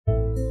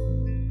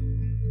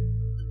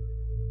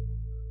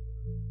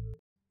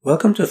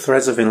Welcome to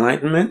Threads of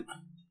Enlightenment,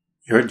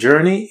 your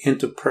journey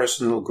into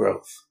personal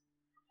growth.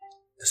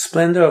 The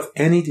splendor of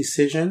any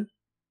decision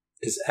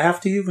is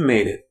after you've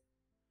made it.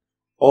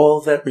 All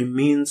that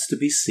remains to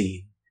be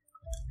seen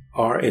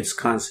are its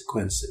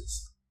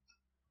consequences.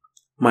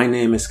 My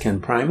name is Ken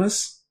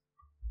Primus.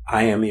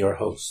 I am your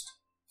host.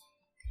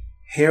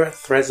 Here at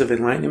Threads of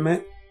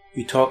Enlightenment,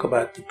 we talk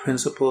about the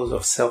principles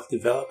of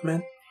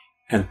self-development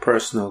and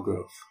personal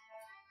growth.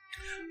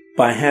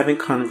 By having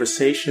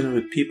conversation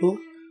with people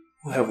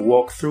who have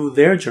walked through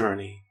their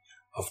journey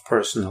of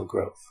personal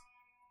growth.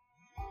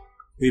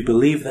 We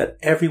believe that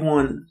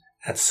everyone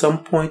at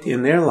some point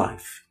in their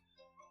life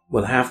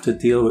will have to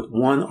deal with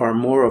one or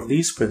more of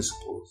these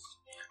principles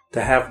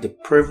to have the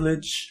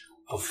privilege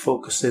of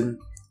focusing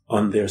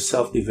on their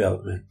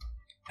self-development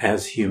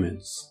as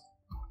humans.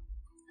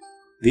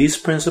 These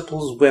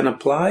principles, when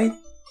applied,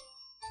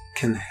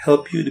 can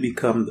help you to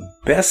become the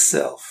best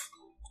self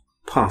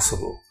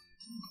possible.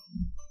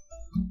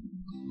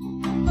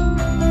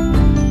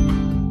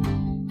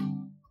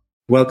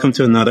 Welcome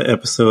to another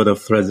episode of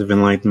Threads of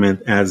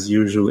Enlightenment. As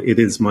usual, it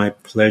is my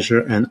pleasure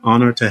and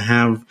honor to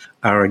have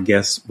our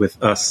guests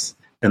with us.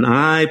 And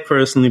I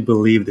personally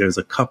believe there's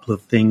a couple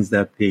of things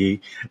that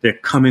they're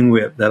coming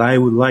with that I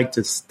would like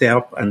to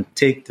step and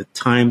take the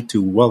time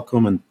to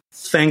welcome and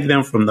thank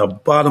them from the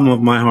bottom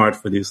of my heart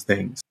for these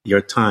things. Your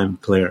time,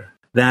 Claire.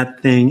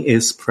 That thing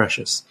is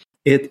precious.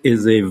 It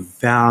is a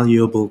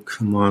valuable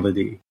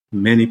commodity.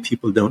 Many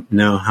people don't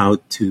know how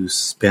to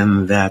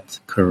spend that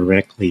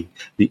correctly.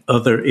 The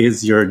other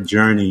is your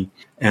journey.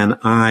 And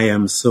I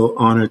am so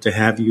honored to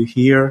have you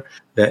here,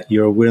 that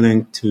you're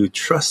willing to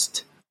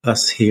trust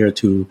us here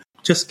to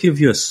just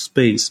give you a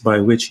space by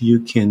which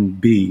you can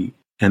be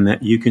and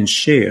that you can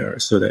share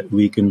so that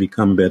we can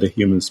become better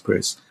human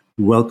spirits.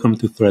 Welcome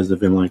to Threads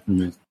of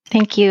Enlightenment.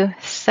 Thank you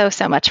so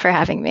much for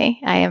having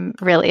me. I am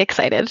really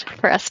excited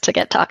for us to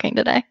get talking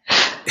today.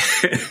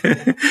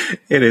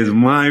 It is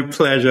my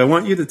pleasure. I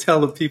want you to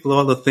tell the people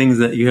all the things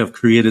that you have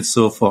created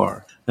so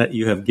far, that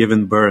you have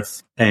given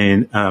birth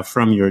and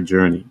from your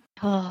journey.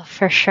 Oh,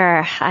 for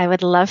sure. I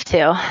would love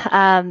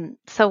to.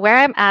 So where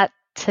I'm at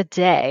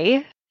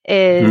today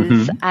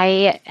is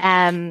I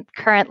am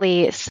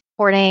currently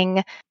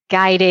supporting,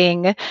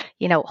 guiding,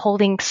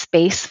 holding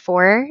space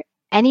for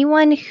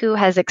anyone who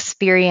has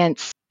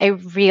experienced a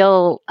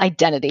real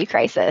identity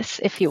crisis,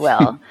 if you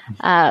will.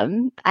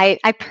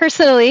 I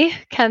personally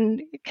can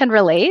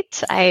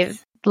relate. I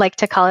like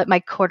to call it my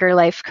quarter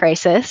life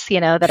crisis,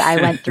 that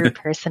I went through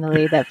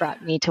personally that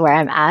brought me to where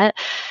I'm at.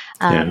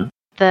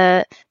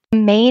 The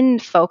main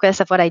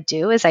focus of what I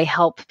do is I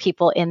help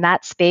people in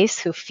that space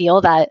who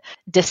feel that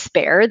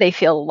despair, they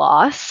feel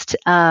lost.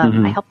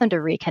 I help them to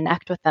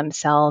reconnect with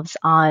themselves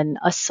on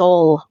a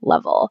soul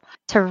level,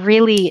 to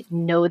really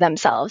know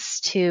themselves,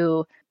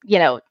 to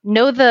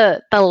know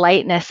the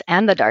lightness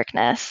and the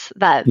darkness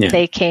that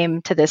they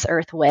came to this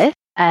earth with.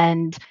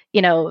 And,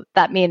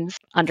 that means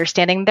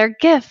understanding their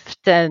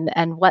gift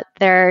and what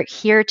they're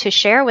here to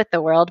share with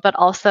the world, but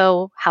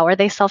also how are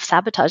they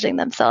self-sabotaging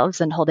themselves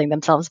and holding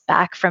themselves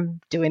back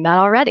from doing that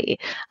already.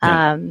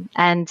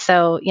 And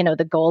so,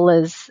 the goal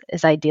is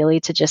ideally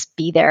to just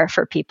be there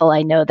for people.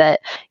 I know that,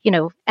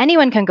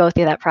 anyone can go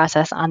through that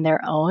process on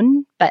their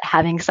own, but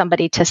having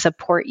somebody to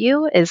support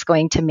you is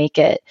going to make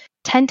it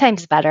 10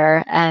 times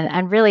better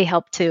and really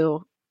help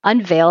to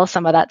unveil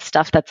some of that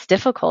stuff that's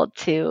difficult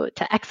to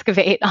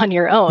excavate on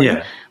your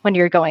own when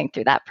you're going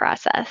through that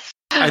process.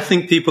 I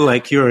think people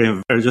like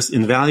you are just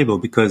invaluable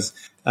because,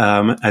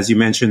 as you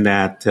mentioned,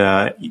 that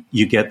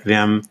you get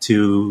them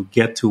to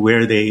get to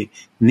where they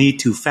need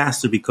to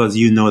faster because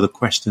you know the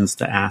questions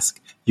to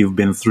ask. You've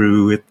been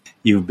through it.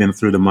 You've been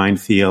through the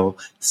minefield,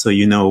 so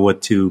you know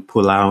what to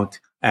pull out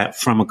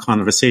from a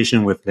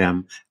conversation with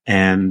them.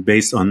 And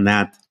based on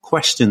that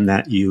question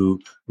that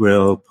you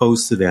will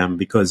pose to them,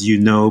 because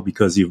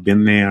because you've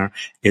been there,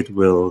 it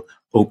will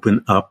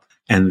open up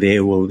and they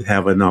will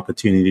have an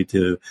opportunity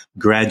to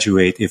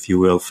graduate, if you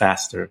will,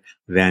 faster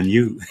than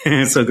you.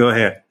 So go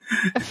ahead.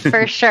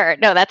 For sure.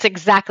 No, that's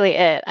exactly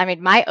it. I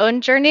mean, my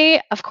own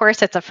journey, of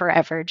course, it's a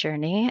forever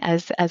journey,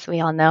 as we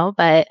all know.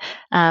 But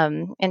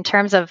in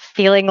terms of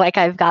feeling like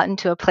I've gotten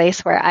to a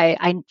place where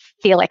I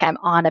feel like I'm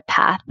on a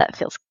path that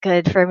feels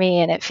good for me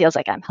and it feels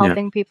like I'm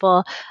helping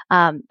people,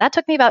 that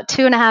took me about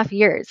 2.5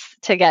 years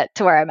to get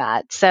to where I'm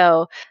at.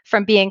 So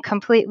from being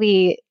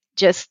completely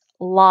just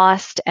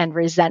lost and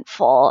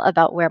resentful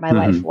about where my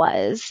life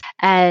was.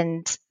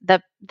 And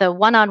the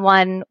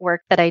one-on-one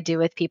work that I do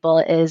with people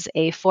is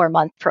a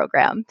 4-month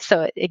program.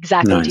 So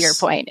exactly to your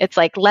point, it's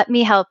like, let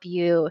me help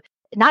you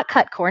not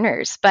cut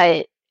corners,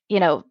 but,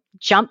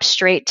 jump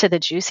straight to the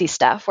juicy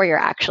stuff where you're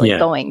actually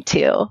going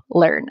to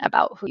learn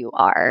about who you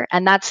are.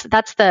 And that's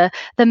the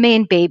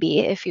main baby,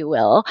 if you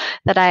will,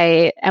 that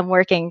I am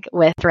working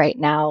with right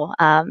now.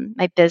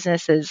 My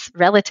business is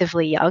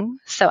relatively young,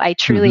 so I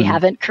truly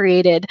haven't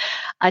created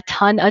a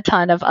ton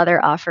of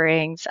other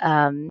offerings.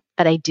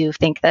 But I do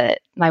think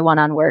that my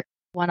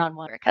one-on-one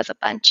work has a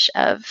bunch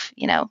of,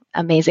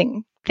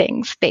 amazing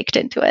things baked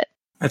into it.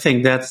 I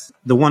think that's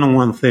the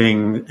one-on-one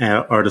thing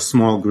or the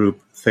small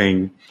group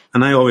thing.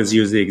 And I always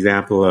use the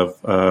example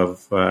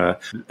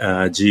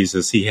of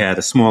Jesus. He had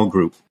a small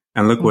group,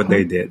 and look what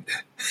they did.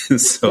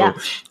 So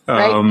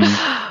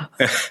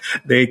right.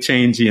 they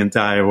changed the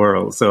entire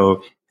world.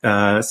 So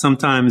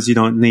sometimes you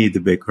don't need the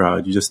big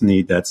crowd. You just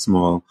need that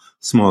small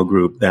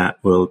group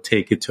that will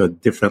take it to a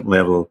different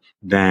level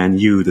than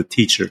you, the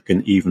teacher,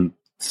 can even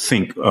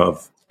think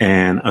of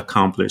and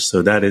accomplish.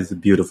 So that is a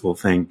beautiful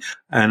thing.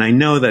 And I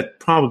know that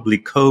probably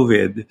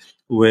COVID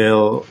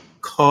will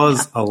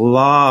cause a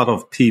lot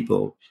of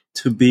people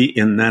to be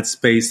in that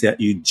space that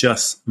you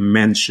just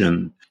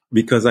mentioned,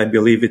 because I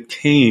believe it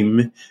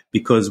came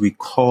because we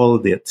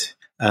called it.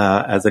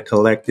 As a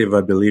collective,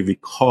 I believe we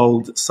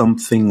called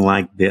something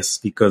like this,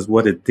 because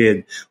what it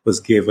did was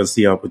give us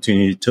the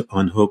opportunity to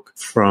unhook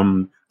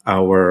from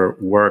our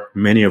work.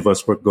 Many of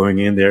us were going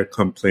in there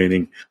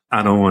complaining,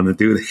 I don't want to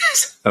do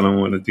this. I don't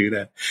want to do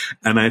that.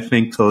 And I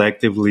think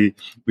collectively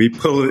we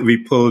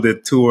pulled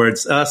it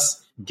towards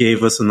us,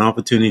 gave us an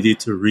opportunity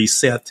to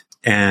reset.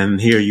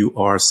 And here you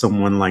are,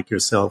 someone like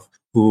yourself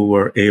who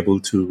were able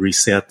to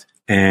reset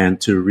and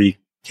to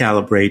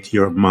recalibrate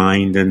your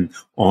mind and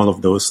all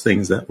of those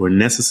things that were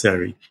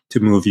necessary to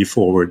move you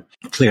forward.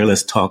 Claire,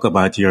 let's talk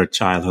about your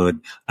childhood.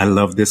 I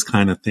love this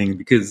kind of thing,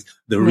 because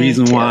the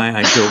reason why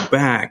I go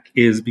back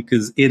is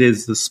because it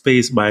is the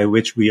space by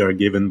which we are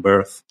given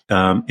birth,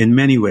 in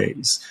many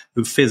ways,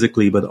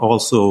 physically, but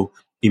also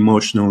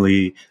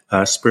emotionally,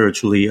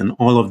 spiritually, and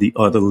all of the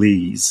other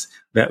lees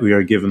that we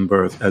are given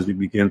birth as we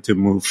begin to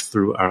move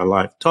through our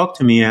life. Talk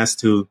to me as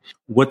to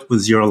what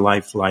was your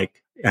life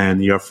like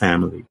and your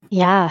family.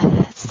 Yeah,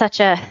 such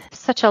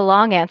a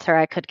long answer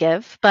I could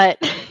give, but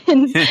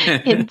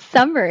in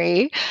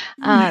summary,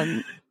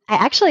 I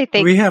actually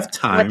think we have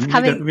time. What's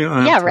coming, we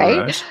don't have to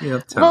rush. We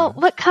have time. Well,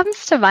 what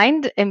comes to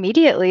mind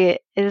immediately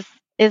is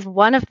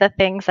one of the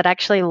things that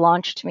actually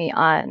launched me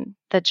on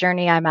the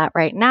journey I'm at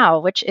right now,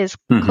 which is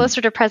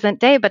closer to present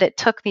day, but it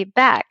took me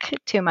back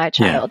to my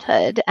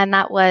childhood, and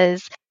that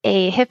was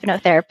a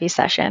hypnotherapy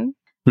session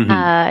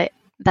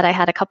that I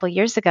had a couple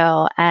years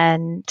ago,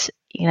 and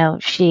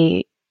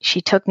she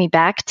took me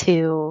back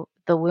to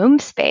the womb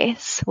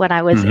space when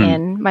I was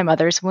in my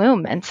mother's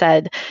womb and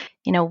said,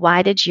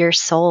 why did your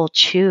soul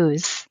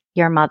choose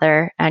your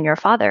mother and your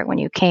father when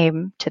you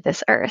came to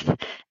this earth?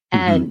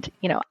 And,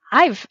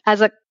 I've,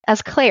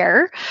 as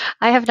Claire,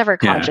 I have never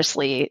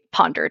consciously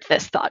pondered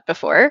this thought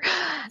before.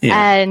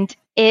 And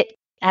it,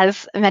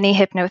 as many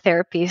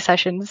hypnotherapy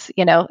sessions,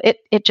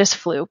 it just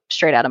flew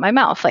straight out of my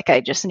mouth. Like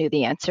I just knew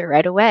the answer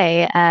right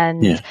away.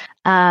 And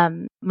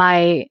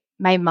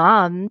my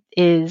mom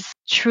is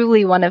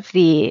truly one of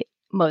the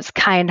most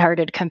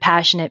kind-hearted,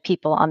 compassionate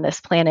people on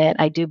this planet.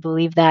 I do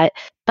believe that.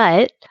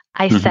 But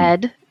I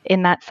said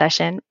in that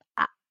session,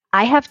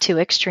 I have two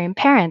extreme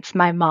parents.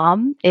 My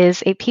mom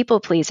is a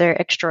people pleaser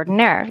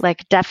extraordinaire,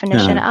 like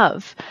definition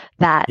of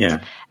that.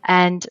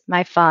 And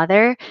my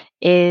father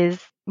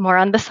is more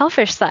on the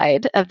selfish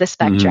side of the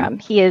spectrum.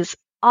 He is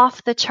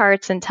off the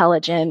charts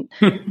intelligent,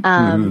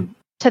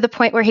 to the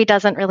point where he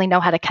doesn't really know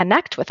how to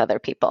connect with other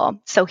people.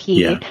 So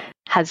he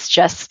has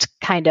just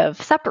kind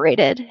of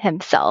separated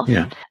himself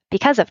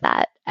because of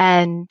that.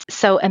 And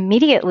so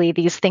immediately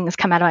these things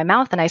come out of my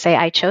mouth, and I say,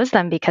 I chose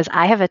them because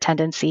I have a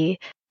tendency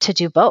to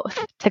do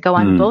both, to go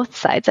on both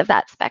sides of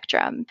that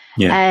spectrum.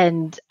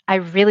 And I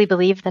really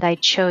believe that I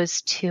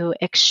chose two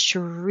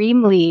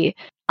extremely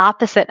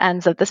opposite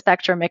ends of the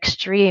spectrum,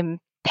 extreme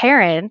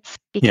parents,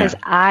 because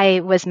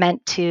I was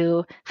meant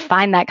to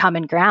find that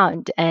common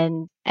ground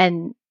and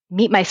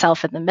meet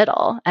myself in the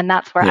middle. And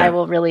that's where I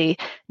will really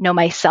know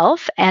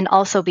myself and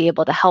also be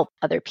able to help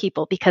other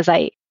people, because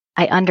I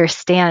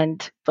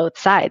understand both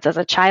sides. As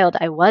a child,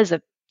 I was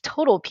a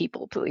total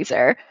people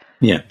pleaser.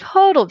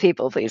 Total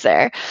people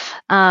pleaser.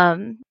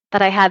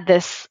 But I had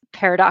this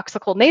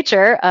paradoxical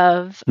nature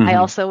of I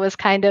also was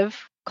kind of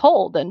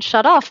cold and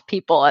shut off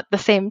people at the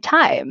same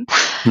time.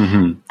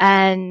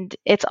 And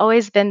it's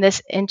always been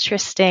this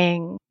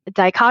interesting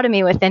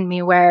dichotomy within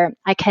me where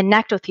I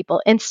connect with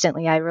people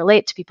instantly. I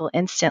relate to people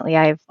instantly.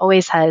 I've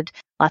always had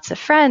lots of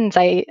friends.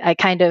 I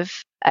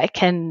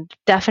can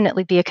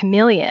definitely be a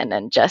chameleon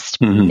and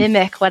just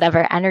mimic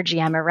whatever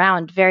energy I'm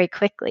around very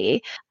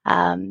quickly.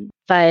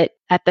 But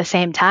at the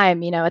same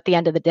time, at the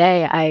end of the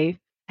day, I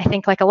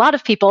think like a lot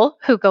of people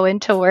who go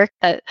into work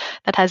that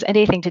has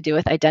anything to do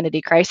with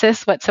identity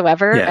crisis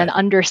whatsoever and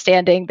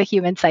understanding the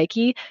human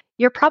psyche,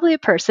 you're probably a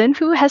person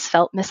who has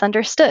felt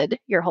misunderstood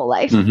your whole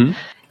life.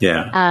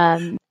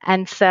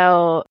 And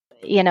so,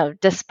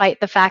 despite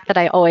the fact that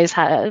I always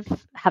have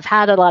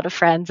had a lot of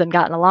friends and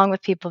gotten along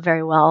with people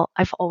very well,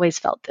 I've always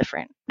felt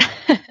different.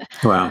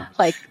 Wow.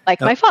 like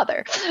my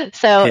father.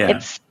 So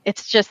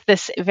it's just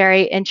this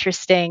very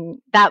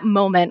interesting, that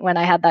moment when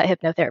I had that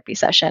hypnotherapy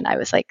session, I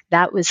was like,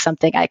 that was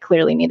something I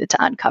clearly needed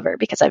to uncover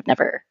because I've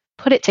never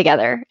put it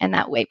together in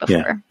that way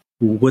before.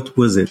 What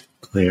was it,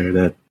 Claire,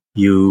 that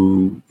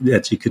you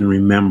can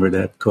remember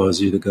that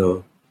caused you to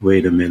go,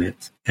 wait a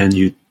minute, and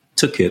you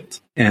took it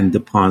and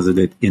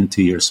deposited it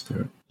into your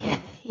spirit?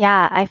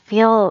 Yeah, I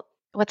feel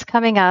what's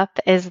coming up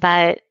is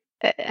that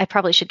I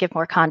probably should give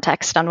more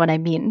context on what I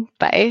mean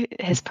by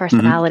his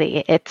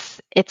personality.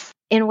 It's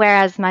in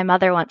whereas my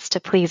mother wants to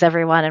please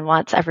everyone and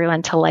wants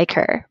everyone to like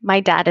her,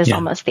 my dad is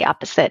almost the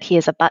opposite. He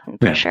is a button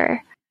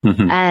pusher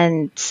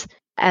and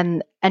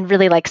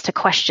really likes to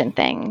question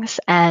things.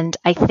 And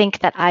I think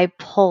that I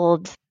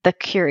pulled the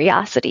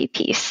curiosity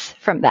piece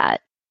from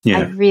that.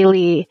 I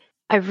really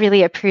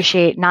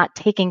appreciate not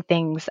taking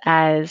things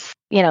as,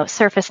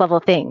 surface level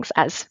things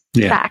as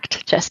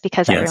fact just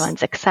because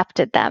everyone's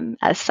accepted them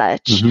as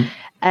such.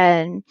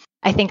 And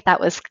I think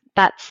that's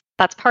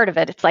part of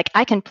it. It's like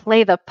I can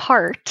play the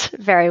part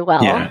very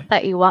well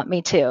that you want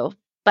me to,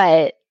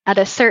 but at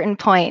a certain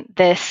point,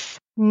 this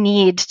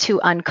need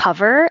to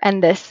uncover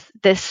and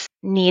this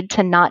need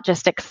to not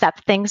just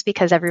accept things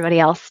because everybody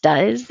else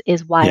does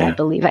is why I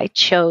believe I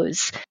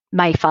chose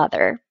my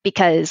father,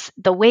 because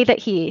the way that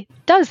he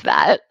does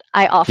that,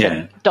 I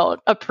often don't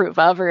approve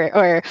of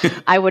or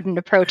I wouldn't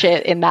approach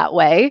it in that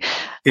way.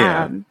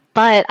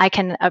 But I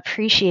can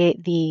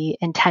appreciate the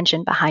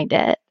intention behind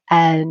it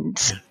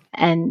and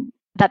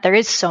that there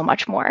is so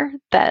much more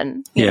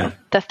than the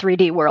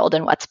 3D world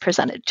and what's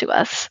presented to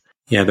us.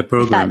 Yeah, the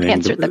programming. That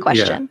answered the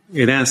question.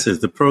 Yeah, it answers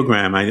the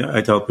program.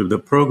 I tell people the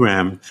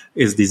program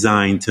is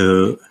designed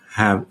to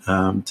have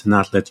to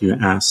not let you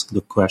ask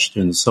the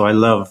questions. So I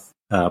love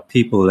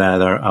people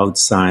that are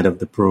outside of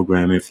the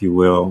program, if you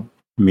will,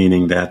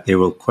 meaning that they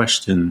will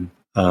question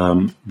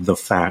the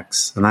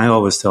facts. And I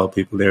always tell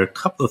people there are a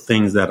couple of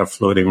things that are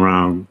floating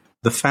around: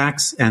 the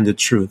facts and the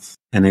truth.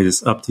 And it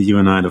is up to you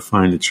and I to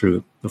find the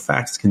truth. The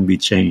facts can be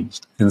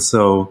changed, and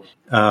so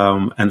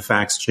and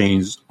facts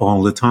change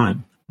all the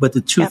time. But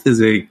the truth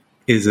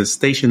is a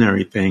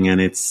stationary thing,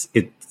 and it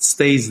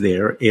stays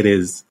there. It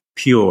is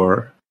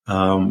pure,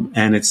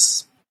 and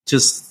it's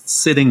just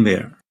sitting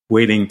there,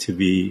 waiting to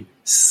be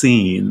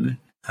seen.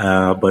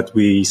 But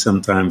we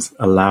sometimes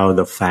allow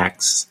the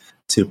facts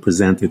to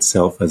present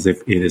itself as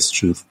if it is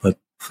truth. But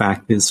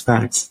fact is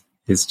facts.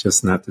 It's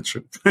just not the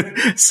truth.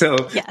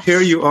 So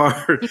here you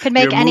are. You can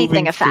make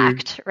anything a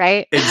fact,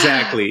 right?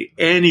 Exactly.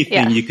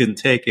 Anything you can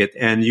take it,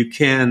 and you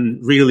can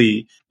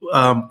really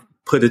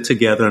put it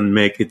together and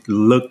make it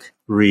look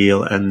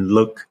real and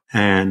look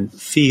and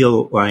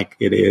feel like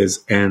it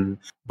is.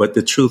 But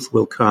the truth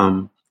will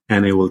come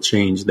and it will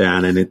change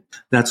that. And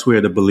that's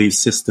where the belief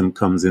system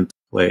comes into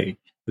play.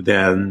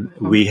 Then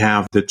we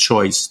have the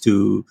choice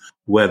to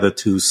whether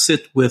to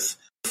sit with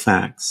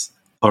facts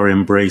or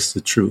embrace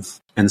the truth.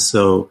 And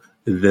so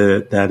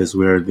that is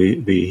where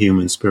the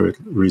human spirit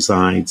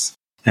resides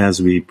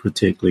as we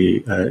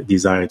particularly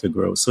desire to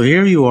grow. So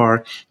here you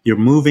are, you're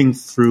moving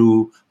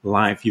through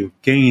life. You've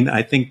gained,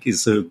 I think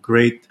is a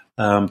great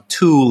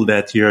tool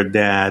that your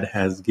dad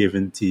has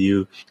given to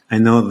you. I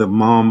know the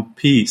mom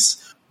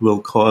piece will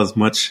cause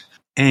much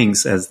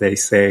angst, as they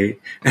say,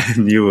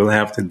 and you will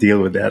have to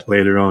deal with that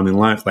later on in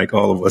life, like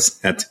all of us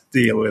had to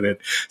deal with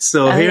it.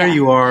 So here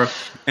you are,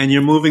 and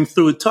you're moving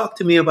through. Talk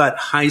to me about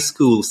high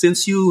school.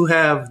 Since you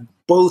have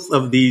both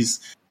of these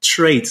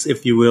traits,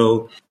 if you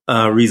will,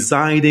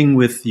 residing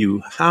with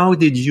you, how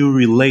did you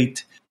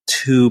relate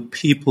to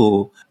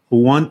people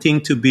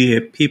wanting to be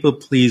a people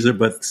pleaser,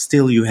 but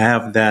still you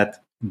have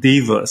that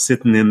diva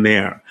sitting in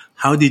there?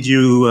 How did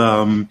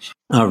you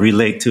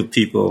relate to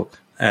people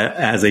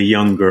as a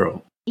young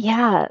girl?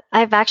 Yeah,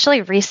 I've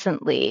actually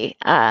recently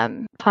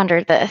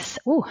pondered this.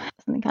 Ooh,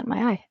 something got in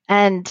my eye.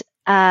 And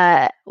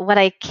what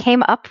I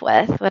came up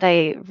with, what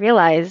I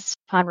realized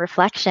upon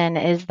reflection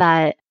is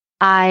that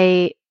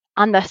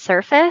on the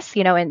surface,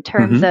 in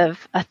terms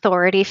of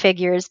authority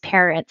figures,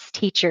 parents,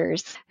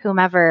 teachers,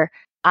 whomever,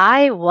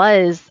 I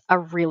was a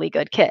really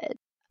good kid.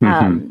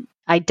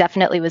 I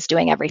definitely was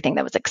doing everything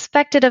that was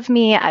expected of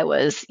me. I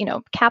was,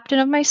 captain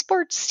of my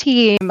sports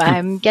team.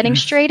 I'm getting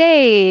straight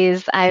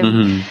A's.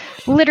 I'm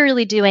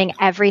literally doing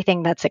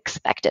everything that's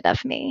expected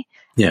of me.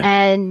 Yeah.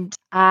 And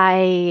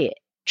I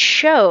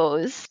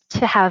chose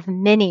to have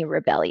mini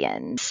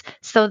rebellions.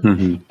 So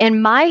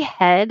in my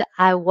head,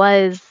 I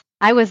was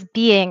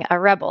being a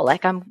rebel.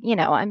 Like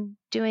I'm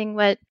doing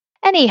what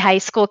any high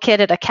school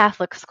kid at a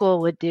Catholic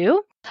school would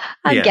do.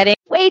 I'm getting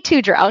way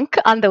too drunk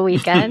on the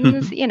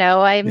weekends.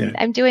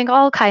 I'm doing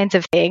all kinds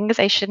of things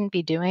I shouldn't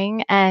be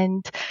doing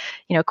and,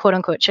 quote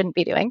unquote, shouldn't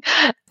be doing.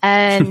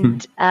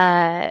 And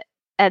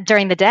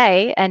during the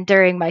day and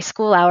during my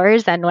school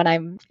hours and when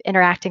I'm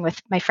interacting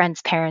with my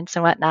friends' parents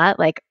and whatnot,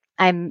 like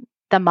I'm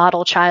the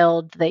model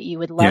child that you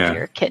would love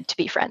your kid to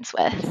be friends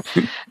with.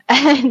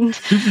 And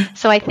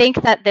so I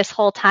think that this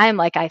whole time,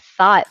 like I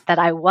thought that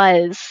I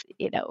was,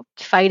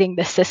 fighting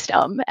the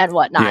system and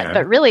whatnot,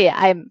 but really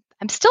I'm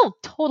still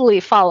totally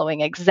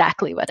following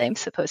exactly what I'm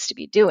supposed to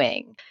be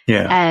doing.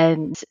 Yeah.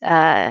 And,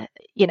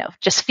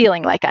 just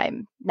feeling like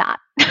I'm not.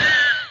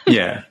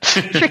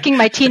 Tricking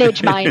my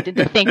teenage mind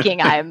into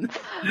thinking I'm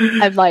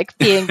like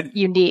being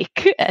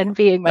unique and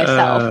being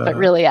myself, but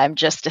really I'm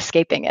just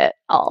escaping it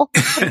all.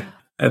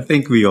 I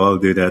think we all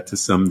do that to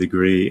some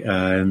degree.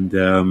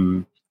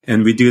 And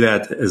And we do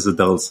that as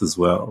adults as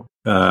well.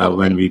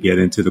 When we get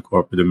into the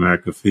corporate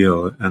America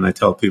field. And I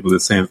tell people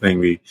the same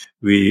thing.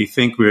 We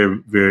think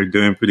we're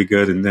doing pretty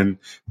good, and then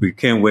we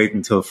can't wait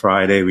until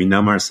Friday. We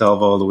numb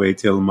ourselves all the way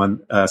till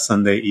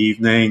Sunday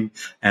evening.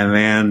 And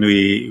then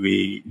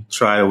we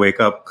try to wake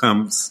up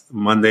comes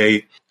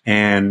Monday,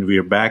 and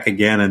we're back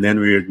again. And then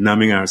we're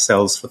numbing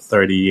ourselves for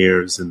 30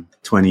 years and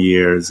 20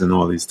 years and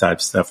all these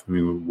types of stuff. And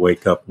we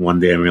wake up one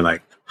day and we're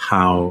like,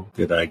 how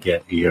did I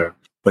get here?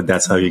 But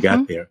that's how you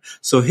got there.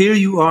 So here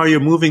you are,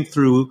 you're moving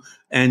through,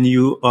 and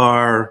you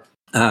are,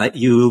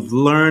 you've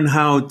learned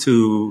how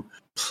to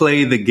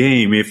play the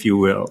game, if you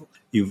will.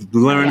 You've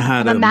learned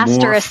how to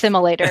master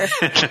assimilator.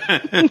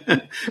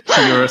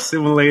 You're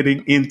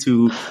assimilating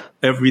into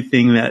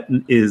everything that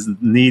is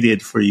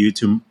needed for you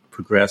to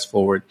progress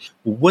forward.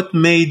 What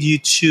made you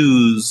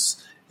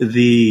choose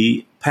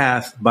the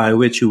path by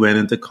which you went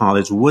into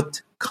college?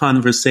 What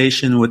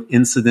conversation, what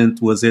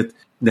incident was it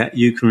that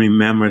you can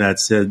remember that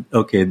said,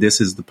 okay,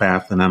 this is the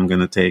path that I'm going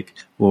to take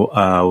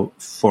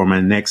for my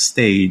next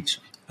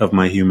stage of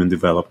my human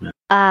development?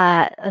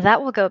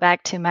 That will go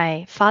back to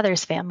my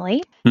father's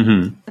family.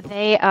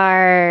 They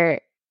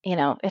are,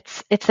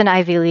 it's an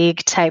Ivy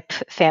League type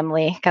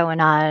family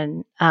going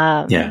on.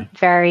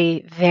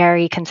 Very,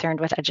 very concerned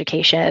with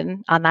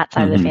education on that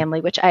side of the family,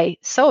 which I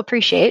so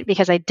appreciate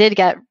because I did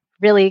get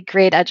really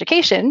great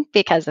education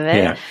because of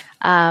it.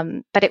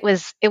 But it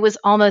was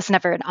almost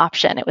never an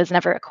option. It was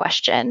never a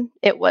question.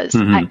 It was,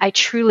 I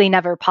truly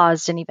never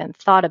paused and even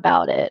thought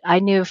about it. I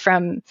knew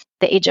from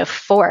the age of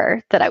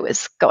 4 that I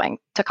was going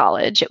to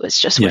college. It was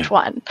just which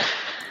one.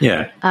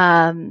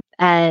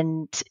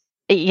 And,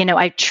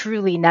 I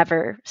truly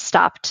never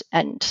stopped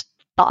and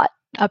thought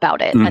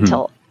about it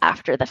until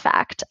after the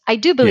fact. I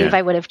do believe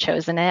I would have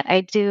chosen it.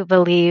 I do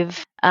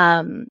believe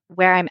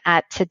where I'm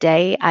at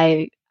today,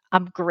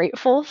 I'm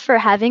grateful for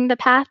having the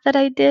path that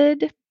I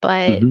did,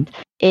 but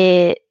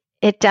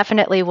it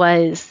definitely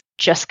was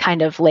just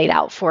kind of laid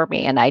out for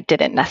me, and I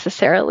didn't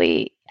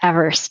necessarily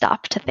ever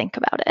stop to think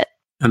about it.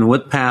 And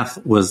what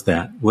path was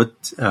that?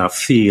 What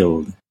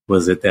field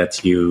was it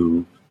that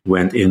you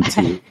went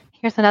into?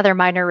 Here's another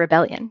minor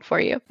rebellion for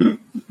you.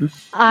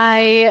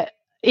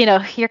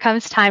 Here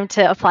comes time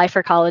to apply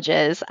for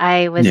colleges.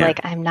 I was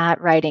like, I'm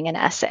not writing an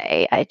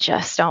essay. I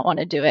just don't want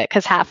to do it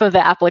because half of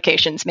the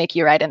applications make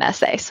you write an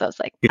essay. So I was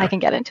like, I can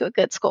get into a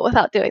good school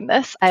without doing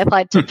this. I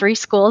applied to 3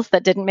 schools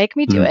that didn't make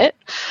me do it.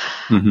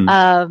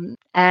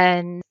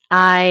 And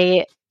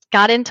I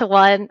got into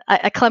one,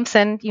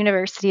 Clemson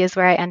University is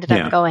where I ended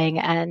up going.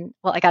 And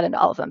I got into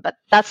all of them, but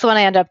that's the one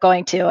I ended up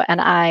going to. And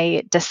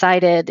I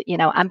decided,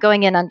 I'm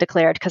going in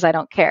undeclared because I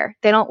don't care.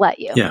 They don't let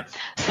you.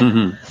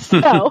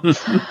 So,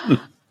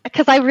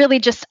 because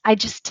I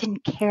just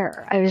didn't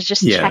care. I was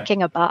just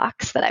checking a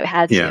box that I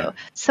had to.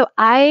 So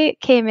I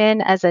came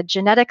in as a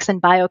genetics and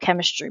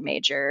biochemistry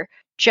major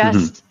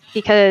just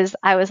because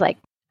I was like,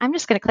 I'm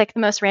just going to click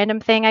the most random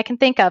thing I can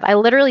think of. I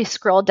literally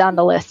scrolled down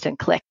the list and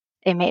clicked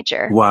a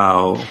major.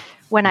 Wow.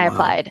 When I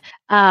applied,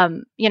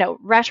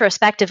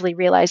 retrospectively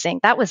realizing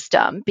that was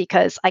dumb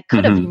because I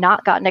could have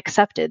not gotten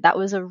accepted. That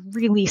was a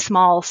really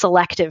small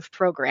selective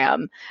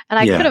program and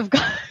I could have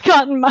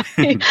gotten my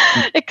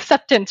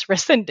acceptance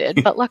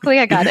rescinded, but luckily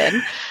I got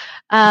in.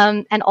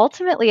 And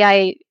ultimately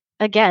I,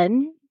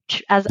 again,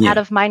 out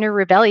of minor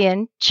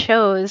rebellion,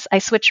 I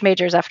switched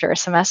majors after a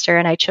semester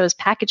and I chose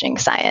packaging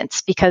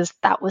science because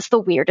that was the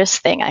weirdest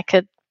thing I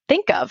could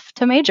think of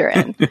to major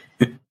in.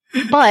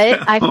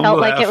 But I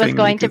felt like it was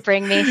going to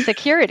bring me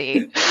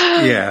security.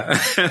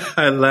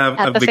 I laugh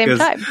at the same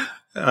time.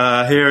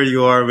 Here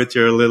you are with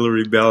your little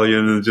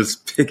rebellion and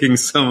just picking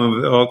some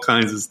of all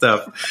kinds of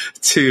stuff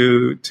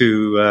to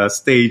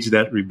stage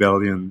that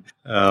rebellion.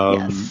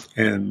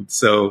 And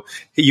so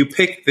you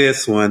picked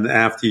this one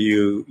after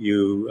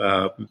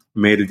you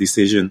made a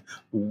decision.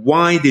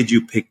 Why did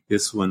you pick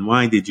this one?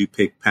 Why did you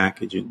pick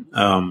packaging?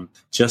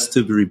 Just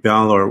to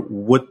rebel, or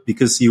what?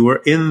 Because you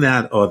were in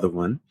that other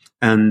one.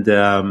 And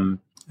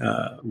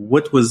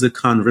what was the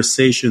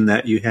conversation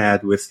that you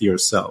had with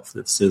yourself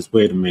that says,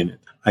 wait a minute,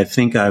 I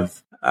think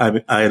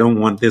I don't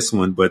want this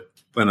one, but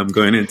I'm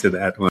going into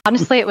that one.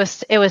 Honestly, it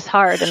was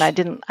hard, and I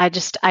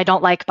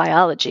don't like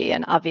biology,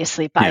 and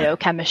obviously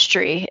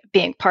biochemistry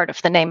being part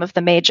of the name of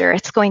the major,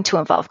 it's going to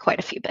involve quite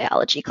a few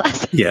biology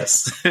classes.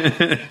 Yes.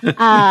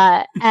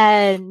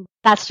 And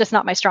that's just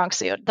not my strong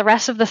suit. The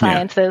rest of the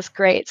sciences,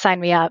 great, sign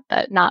me up,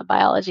 but not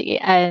biology.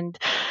 And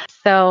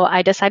so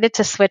I decided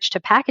to switch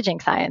to packaging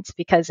science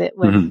because it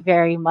was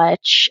very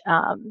much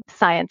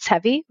science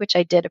heavy, which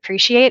I did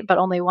appreciate, but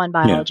only one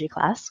biology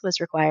class was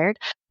required.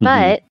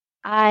 But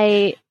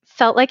I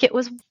felt like it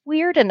was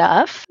weird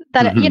enough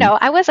that,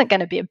 I wasn't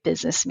going to be a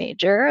business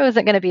major. I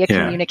wasn't going to be a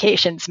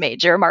communications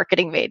major,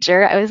 marketing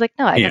major. I was like,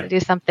 no, I got to do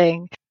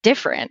something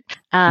different.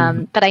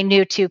 But I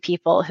knew 2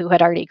 people who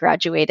had already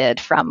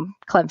graduated from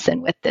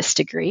Clemson with this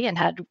degree and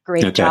had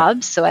great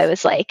jobs. So I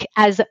was like,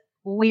 as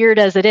weird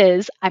as it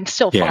is, I'm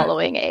still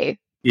following a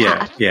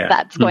path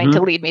that's going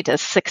to lead me to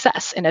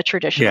success in a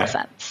traditional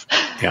sense.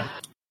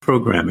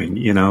 programming,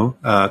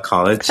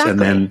 college. Exactly. And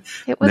then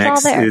it was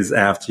next all there. is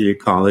after your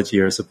college,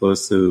 you're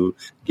supposed to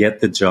get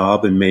the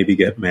job and maybe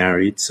get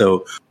married.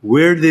 So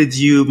where did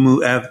you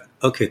move?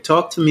 Okay,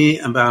 talk to me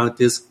about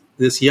this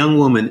young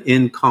woman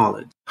in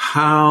college.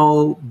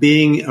 How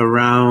being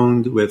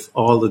around with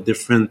all the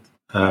different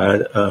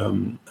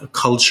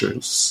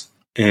cultures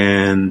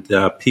and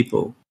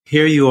people.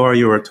 Here you are,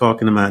 you are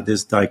talking about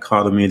this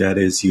dichotomy that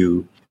is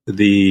you,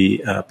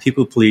 the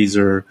people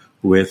pleaser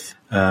with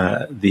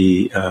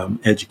the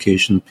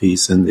education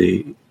piece and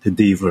the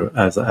diva,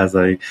 as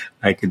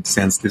I could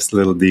sense this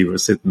little diva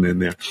sitting in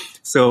there.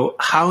 So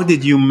how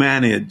did you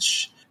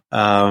manage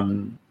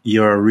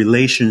your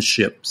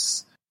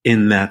relationships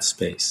in that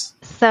space?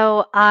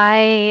 So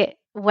I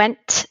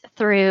went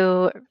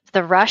through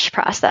the rush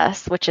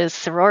process, which is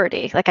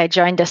sorority. Like I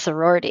joined a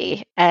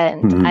sorority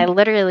and I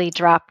literally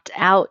dropped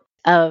out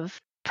of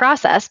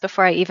process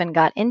before I even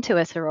got into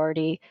a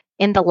sorority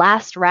in the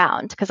last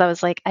round because I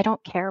was like, I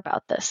don't care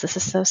about this. This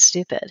is so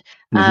stupid.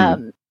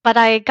 But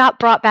I got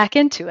brought back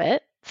into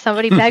it.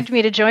 Somebody begged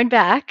me to join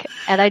back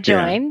and I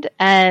joined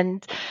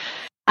and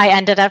I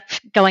ended up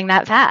going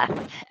that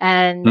path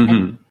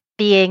and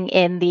being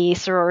in the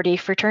sorority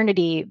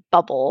fraternity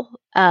bubble,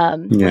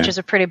 which is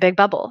a pretty big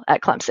bubble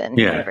at Clemson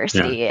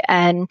University.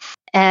 And,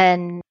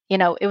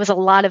 it was a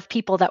lot of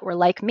people that were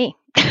like me.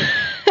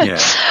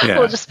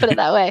 We'll just put it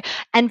that way.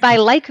 And by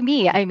like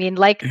me, I mean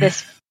like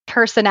this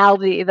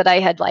personality that I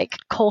had like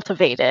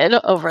cultivated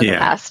over the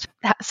past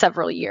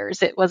several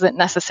years. It wasn't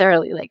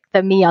necessarily like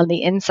the me on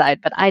the inside,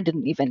 but I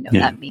didn't even know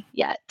that me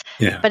yet.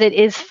 But it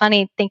is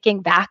funny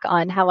thinking back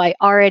on how I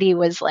already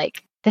was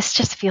like, this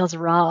just feels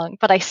wrong,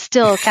 but I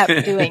still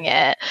kept doing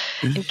it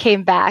and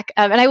came back.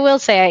 And I will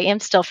say I am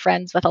still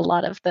friends with a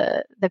lot of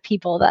the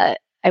people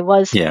that I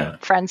was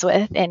friends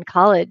with in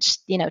college,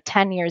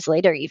 10 years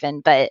later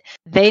even, but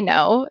they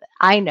know,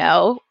 I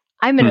know,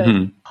 I'm in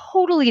a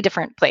totally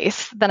different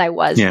place than I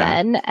was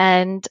then.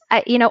 And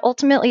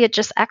ultimately it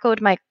just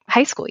echoed my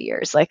high school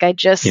years. Like I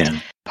just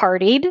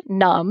partied,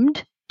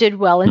 numbed, did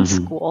well in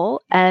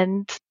school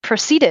and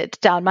proceeded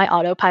down my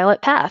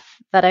autopilot path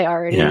that I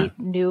already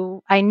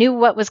knew. I knew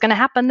what was going to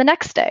happen the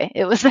next day.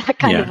 It was that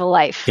kind of a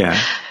life.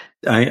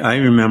 I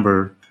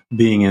remember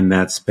being in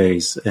that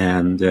space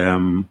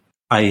and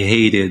I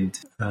hated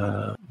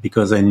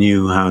because I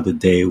knew how the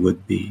day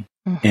would be.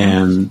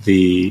 And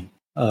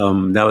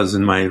that was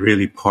in my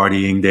really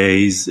partying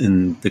days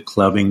and the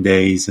clubbing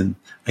days. And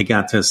I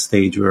got to a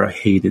stage where I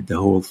hated the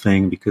whole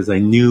thing because I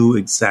knew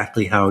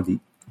exactly how the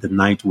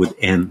night would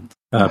end.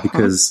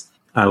 Because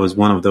I was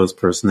one of those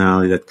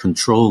personalities that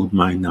controlled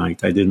my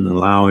night. I didn't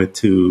allow it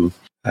to,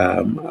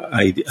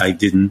 I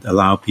didn't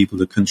allow people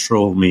to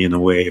control me in a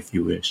way, if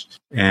you wish.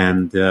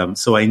 And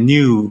so I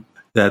knew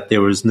that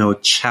there was no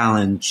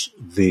challenge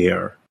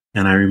there.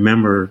 And I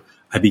remember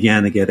I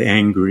began to get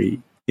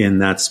angry in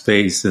that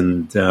space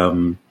and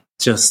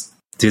just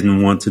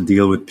didn't want to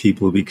deal with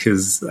people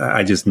because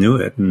I just knew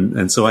it.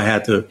 And so I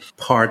had to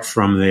part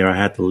from there. I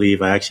had to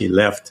leave. I actually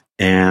left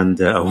and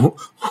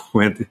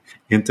went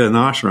into an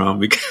ashram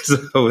because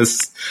I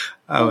was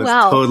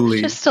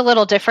totally just a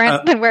little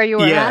different than where you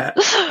were at.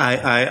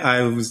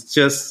 I was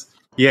just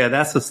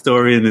that's a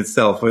story in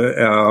itself.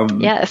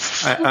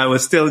 Yes, I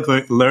was still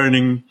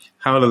learning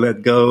how to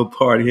let go,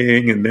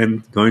 partying, and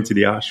then going to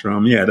the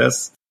ashram. Yeah,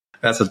 that's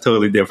a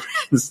totally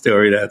different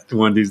story that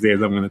one of these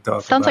days I'm going to talk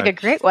about. Sounds like a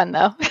great one,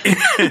 though.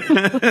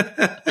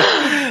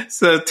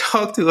 So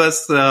talk to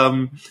us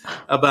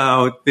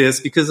about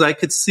this, because I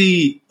could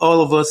see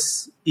all of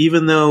us,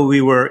 even though we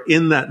were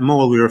in that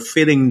mold, we were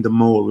fitting the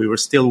mold, we were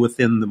still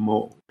within the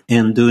mold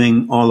and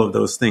doing all of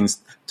those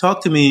things.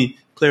 Talk to me,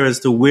 Claire,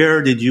 as to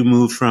where did you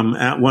move from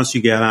once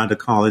you got out of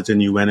college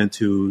and you went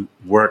into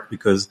work?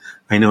 Because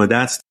I know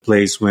that's the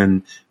place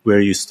where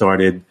you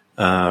started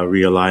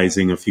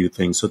realizing a few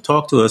things. So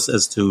talk to us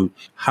as to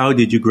how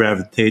did you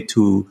gravitate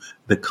to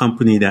the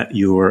company that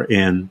you were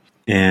in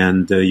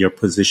and your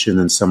position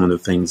and some of the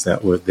things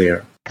that were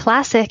there.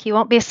 Classic. You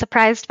won't be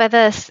surprised by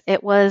this.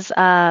 It was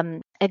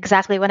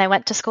exactly when I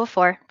went to school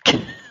for.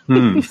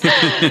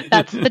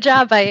 That's the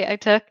job I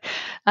took.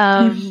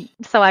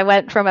 So I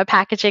went from a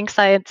packaging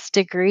science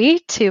degree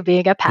to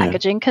being a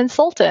packaging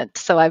consultant.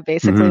 So I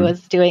basically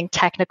was doing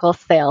technical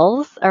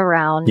sales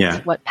around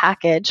what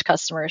package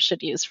customers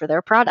should use for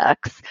their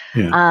products.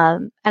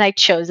 And I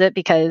chose it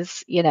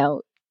because,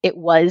 it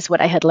was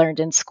what I had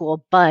learned in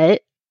school,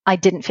 but I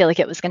didn't feel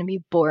like it was going to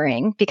be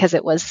boring because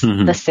it was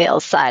the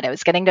sales side. I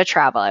was getting to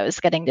travel. I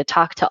was getting to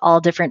talk to all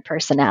different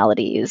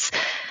personalities.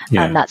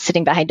 I'm not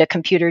sitting behind a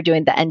computer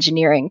doing the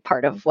engineering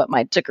part of what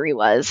my degree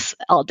was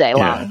all day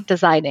long,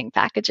 designing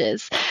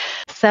packages.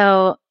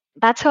 So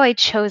that's how I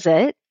chose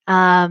it.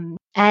 And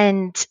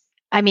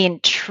I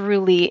mean,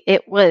 truly,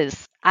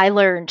 I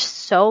learned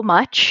so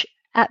much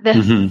at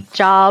this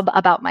job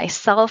about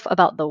myself,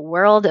 about the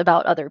world,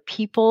 about other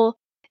people.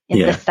 In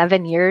the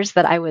 7 years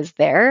that I was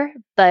there,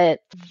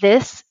 but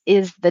this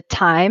is the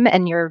time,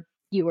 and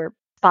you were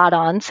spot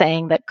on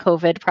saying that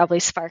COVID probably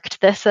sparked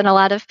this in a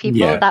lot of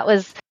people. That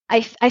was,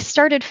 I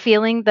started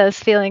feeling those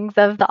feelings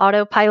of the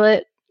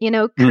autopilot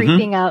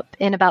creeping up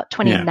in about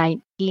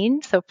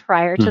 2019, so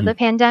prior to the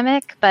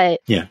pandemic,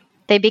 but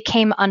they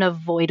became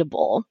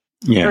unavoidable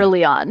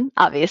early on,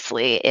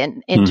 obviously,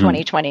 in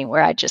 2020,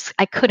 where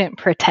I couldn't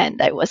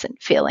pretend I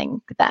wasn't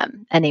feeling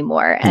them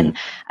anymore. And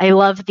I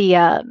love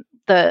the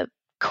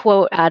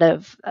quote out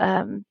of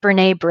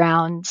Brene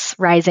Brown's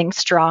Rising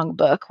Strong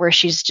book, where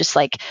she's just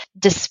like,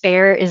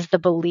 despair is the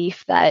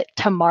belief that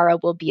tomorrow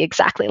will be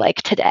exactly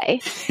like today.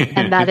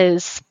 And that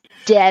is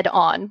dead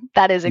on.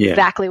 That is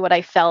exactly what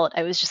I felt.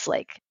 I was just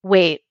like,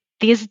 wait,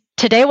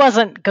 today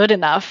wasn't good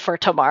enough for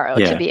tomorrow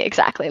to be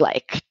exactly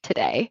like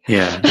today.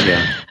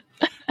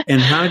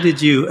 And how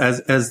did you,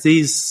 as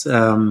these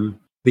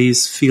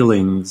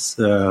feelings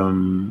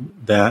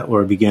that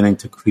were beginning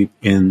to creep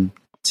in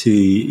to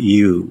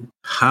you,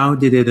 how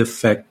did it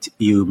affect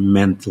you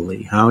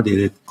mentally? How did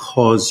it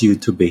cause you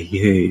to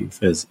behave,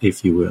 as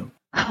if you will?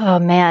 Oh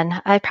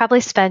man, I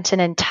probably spent an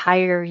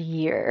entire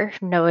year,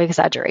 no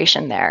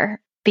exaggeration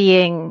there,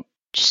 being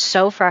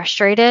so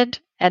frustrated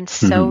and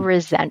so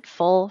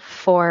resentful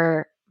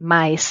for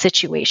my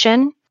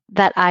situation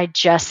that I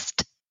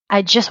just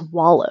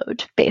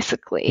wallowed,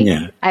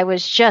 basically. I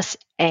was just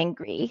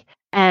angry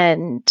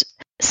and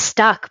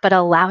stuck, but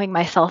allowing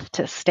myself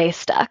to stay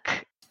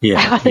stuck.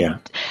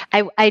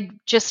 I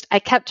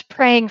kept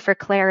praying for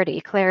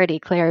clarity,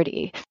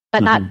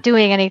 but not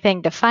doing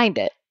anything to find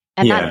it,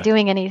 and not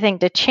doing anything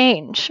to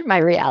change my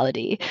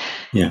reality.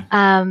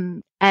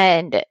 And,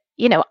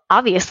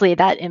 obviously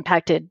that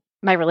impacted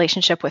my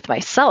relationship with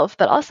myself,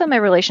 but also my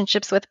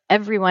relationships with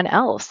everyone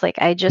else. Like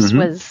I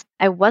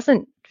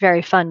wasn't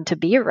very fun to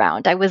be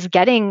around.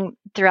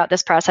 Throughout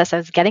this process, I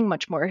was getting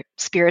much more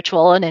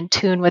spiritual and in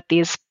tune with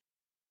these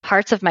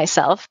parts of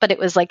myself, but it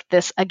was like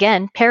this,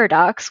 again,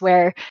 paradox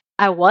where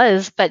I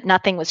was, but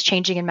nothing was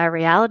changing in my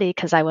reality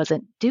because I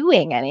wasn't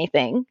doing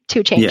anything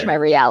to change my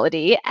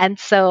reality. And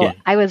so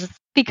I was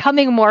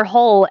becoming more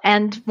whole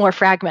and more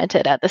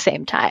fragmented at the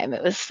same time.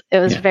 It was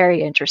a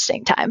very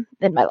interesting time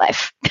in my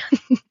life.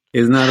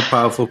 Isn't that a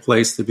powerful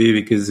place to be?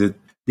 Because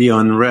the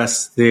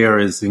unrest there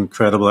is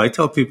incredible. I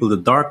tell people the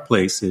dark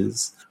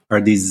places are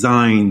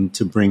designed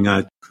to bring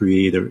out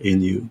creator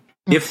in you.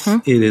 If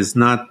it is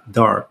not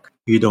dark,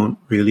 you don't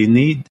really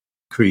need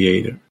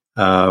creator.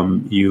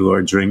 You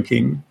are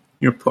drinking,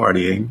 you're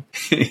partying,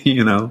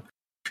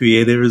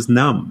 creator is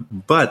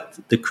numb, but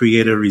the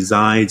creator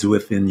resides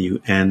within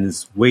you and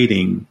is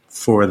waiting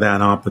for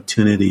that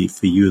opportunity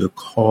for you to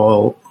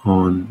call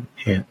on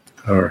him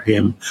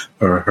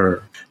or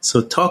her.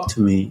 So talk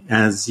to me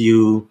as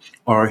you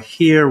are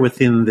here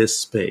within this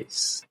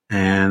space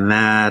and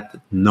that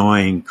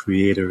knowing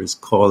creator is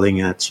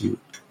calling at you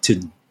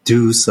to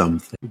do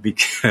something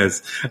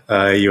because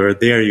you're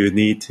there. You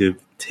need to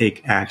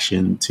take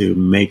action to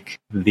make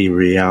the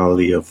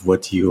reality of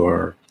what you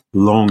are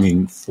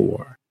longing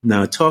for.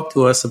 Now, talk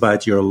to us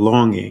about your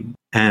longing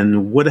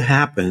and what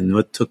happened,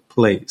 what took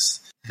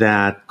place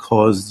that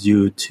caused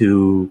you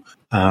to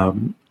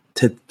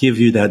give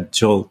you that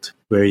jolt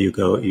where you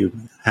go, you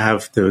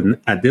have to,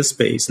 at this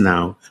space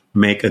now,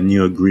 make a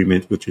new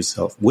agreement with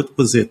yourself. What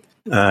was it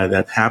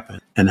that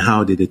happened and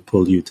how did it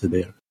pull you to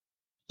there?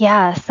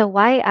 Yeah, so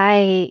why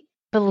I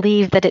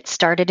believe that it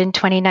started in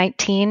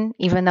 2019,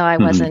 even though I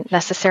wasn't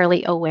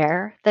necessarily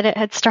aware that it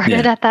had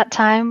started at that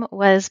time,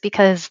 was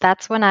because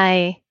that's when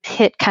I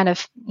hit kind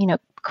of,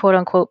 quote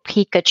unquote,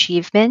 peak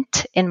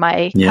achievement in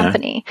my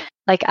company.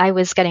 Like I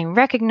was getting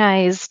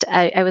recognized.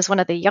 I was one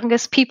of the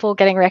youngest people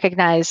getting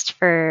recognized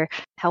for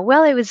how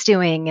well I was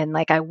doing. And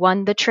like I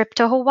won the trip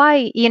to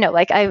Hawaii,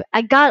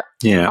 I got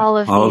all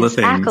of these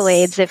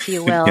accolades, if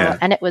you will.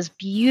 And it was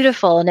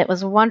beautiful and it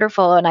was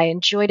wonderful. And I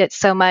enjoyed it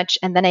so much.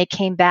 And then I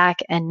came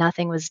back and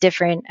nothing was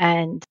different.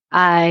 And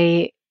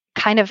I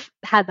kind of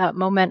had that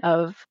moment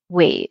of,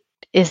 wait,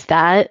 is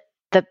that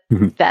the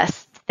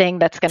best thing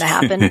that's going to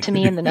happen to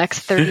me in the next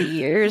 30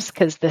 years?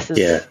 Because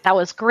that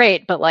was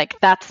great, but like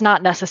that's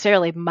not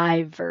necessarily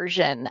my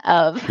version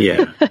of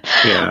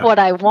what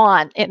I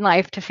want in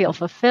life to feel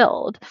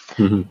fulfilled.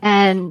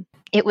 And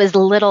it was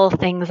little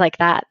things like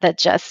that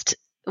just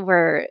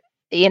were,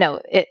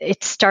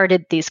 it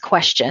started these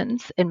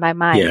questions in my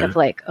mind of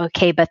like,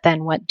 okay, but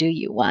then what do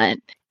you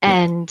want?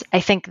 And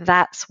I think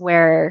that's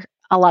where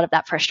a lot of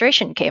that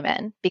frustration came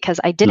in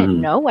because I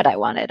didn't know what I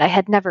wanted. I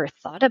had never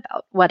thought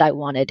about what I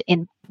wanted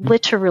in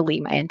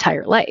literally my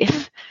entire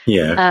life.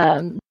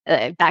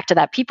 Back to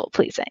that people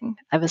pleasing.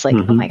 I was like,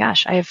 oh my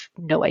gosh, I have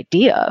no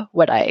idea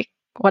what I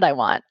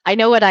want. I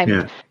know what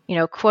I'm,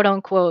 quote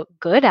unquote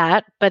good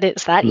at, but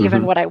is that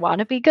even what I want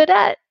to be good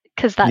at?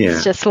 Because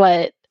that's just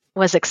what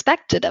was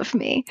expected of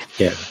me.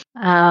 So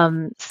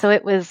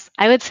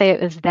I would say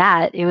it was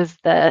that. It was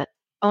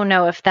oh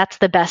no, if that's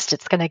the best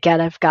it's going to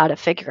get, I've got to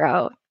figure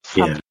out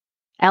something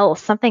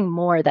else, something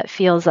more that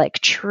feels like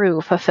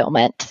true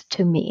fulfillment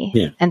to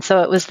me. And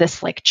so it was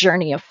this like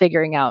journey of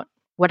figuring out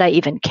what I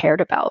even cared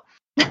about.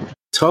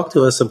 Talk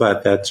to us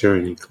about that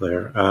journey,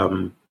 Claire.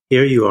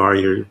 Here you are,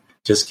 you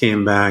just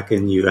came back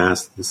and you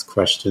asked this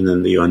question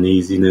and the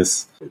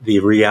uneasiness, the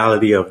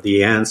reality of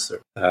the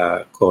answer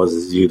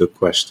causes you to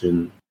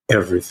question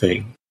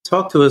everything.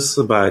 Talk to us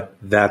about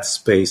that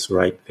space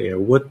right there.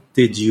 What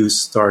did you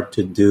start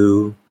to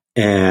do,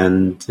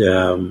 and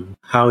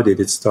how did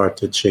it start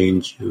to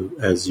change you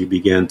as you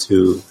began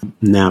to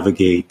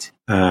navigate,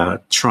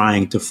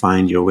 trying to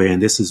find your way?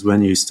 And this is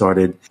when you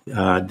started,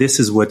 this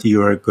is what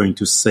you are going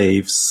to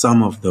save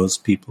some of those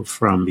people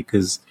from,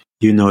 because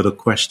you know the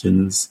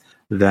questions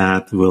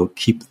that will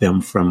keep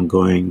them from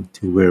going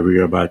to where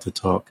we're about to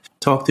talk.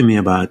 Talk to me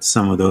about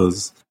some of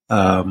those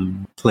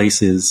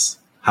places.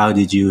 How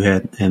did you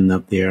end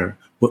up there?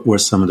 What were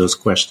some of those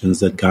questions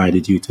that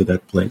guided you to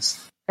that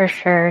place? For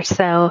sure.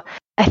 So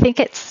I think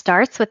it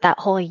starts with that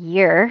whole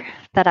year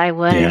that I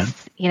was,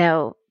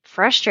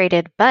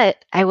 frustrated,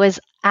 but I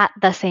was at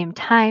the same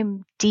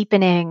time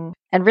deepening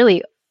and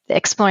really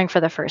exploring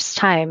for the first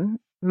time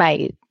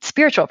my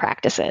spiritual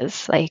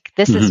practices. Like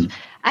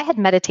I had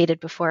meditated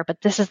before,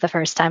 but this is the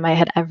first time I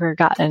had ever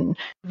gotten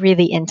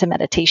really into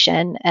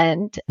meditation.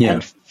 And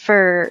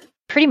for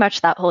pretty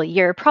much that whole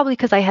year, probably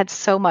because I had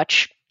so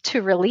much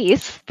to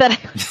release that I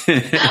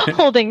was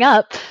holding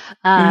up,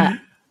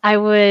 I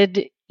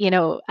would,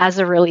 as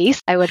a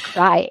release, I would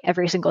cry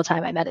every single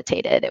time I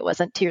meditated. It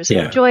wasn't tears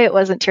of joy. It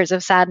wasn't tears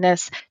of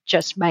sadness.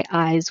 Just my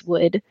eyes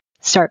would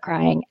start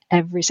crying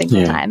every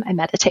single time I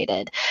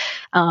meditated.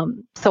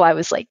 So I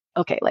was like,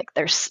 okay, like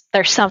there's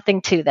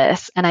something to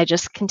this. And I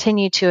just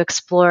continued to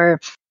explore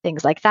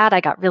things like that.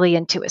 I got really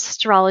into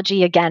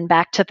astrology, again,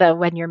 back to the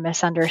when you're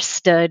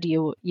misunderstood,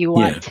 you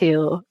want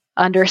to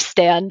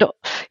understand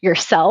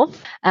yourself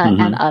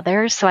and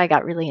others. So I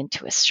got really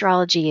into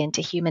astrology,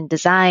 into human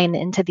design,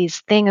 into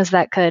these things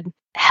that could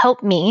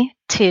help me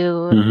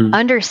to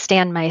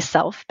understand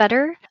myself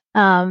better,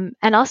 and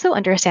also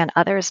understand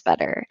others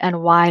better,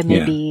 and why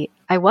maybe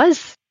I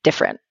was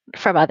different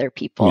from other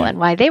people and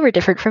why they were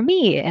different from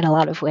me in a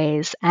lot of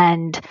ways.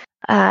 And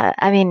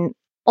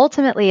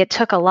ultimately it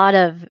took a lot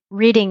of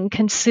reading,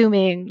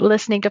 consuming,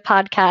 listening to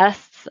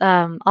podcasts,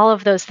 all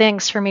of those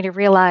things for me to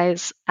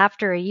realize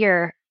after a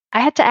year, I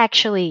had to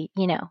actually,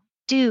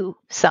 do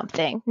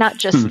something, not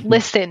just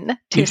listen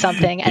to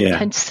something and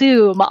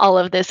consume all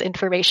of this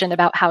information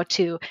about how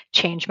to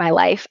change my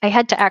life. I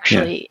had to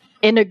actually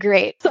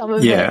integrate some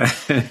of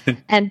it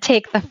and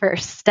take the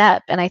first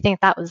step. And I think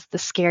that was the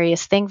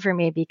scariest thing for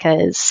me,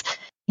 because,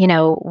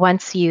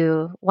 once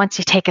you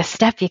take a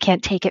step, you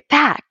can't take it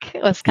back.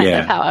 It was kind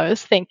of how I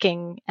was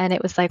thinking. And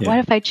it was like, what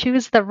if I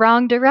choose the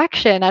wrong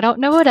direction? I don't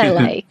know what I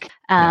like.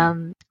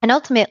 And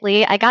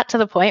ultimately I got to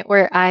the point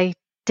where I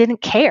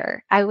didn't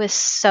care. I was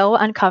so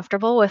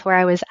uncomfortable with where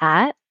I was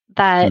at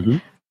that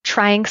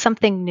trying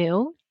something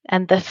new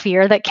and the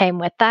fear that came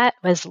with that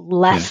was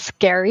less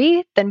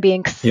scary than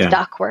being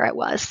stuck where I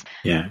was.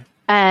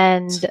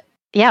 And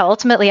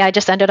ultimately I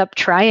just ended up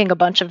trying a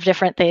bunch of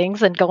different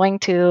things and going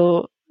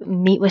to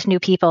meet with new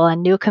people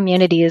and new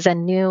communities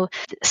and new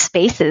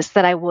spaces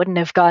that I wouldn't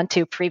have gone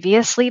to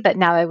previously, but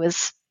now I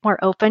was more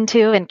open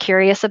to and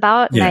curious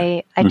about.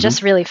 And I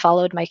just really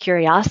followed my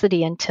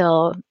curiosity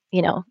until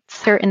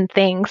certain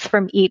things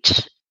from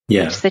each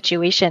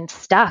situation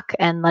stuck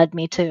and led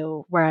me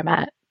to where I'm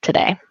at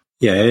today.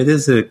 Yeah, it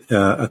is a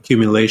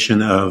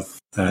accumulation of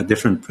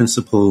different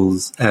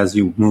principles as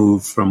you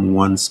move from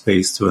one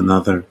space to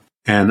another.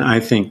 And I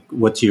think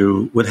what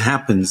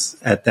happens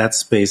at that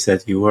space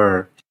that you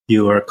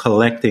are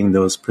collecting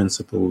those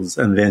principles,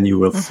 and then you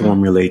will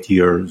formulate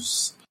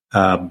yours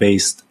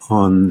based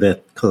on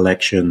that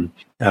collection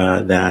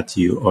that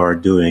you are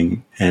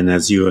doing. And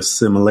as you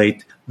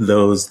assimilate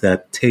those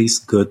that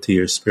taste good to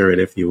your spirit,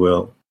 if you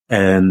will,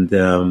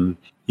 and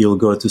you'll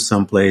go to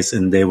some place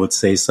and they would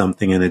say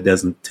something and it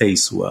doesn't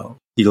taste well.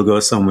 You'll go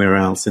somewhere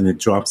else and it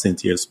drops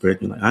into your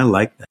spirit. You're like, I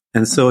like that.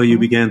 And so you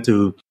begin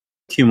to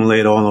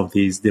accumulate all of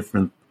these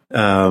different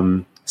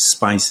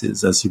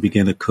spices as you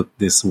begin to cook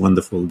this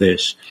wonderful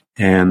dish.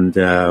 And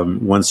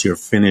once you're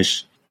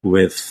finished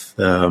with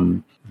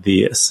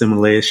the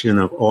assimilation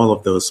of all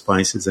of those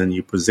spices, and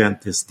you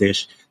present this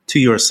dish to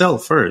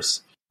yourself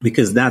first,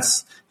 because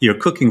you're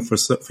cooking for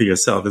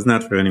yourself. It's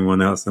not for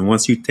anyone else. And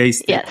once you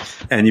taste it,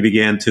 and you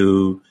begin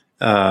to,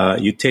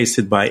 you taste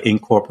it by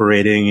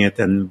incorporating it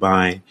and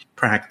by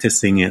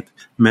practicing it.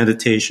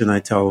 Meditation, I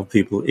tell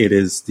people, it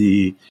is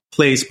the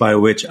place by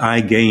which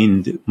I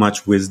gained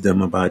much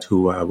wisdom about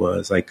who I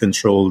was. I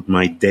controlled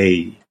my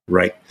day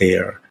right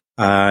there.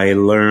 I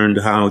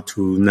learned how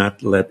to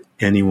not let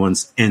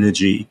anyone's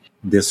energy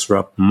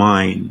disrupt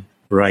mine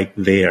right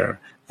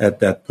there at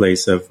that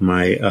place of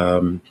my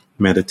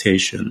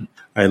meditation.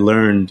 I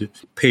learned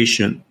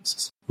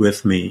patience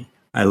with me.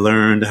 I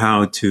learned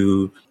how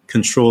to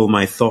control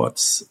my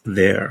thoughts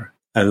there.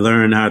 I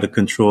learned how to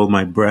control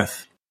my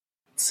breath.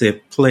 It's a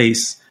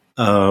place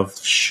of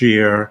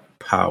sheer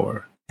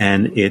power,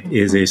 and it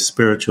is a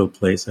spiritual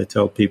place. I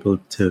tell people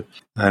to,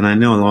 and I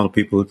know a lot of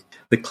people,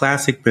 the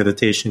classic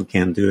meditation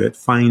can't do it.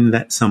 Find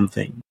that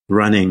something,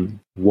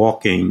 running,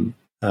 walking.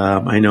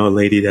 I know a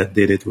lady that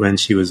did it when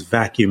she was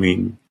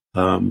vacuuming.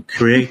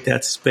 Create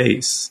that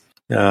space.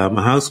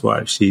 My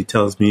housewife, she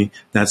tells me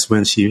that's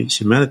when she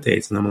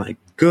meditates. And I'm like,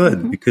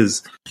 good,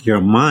 because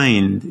your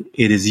mind,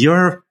 it is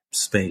your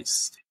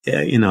space.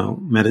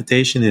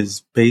 meditation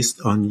is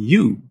based on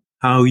you,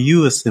 how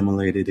you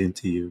assimilate it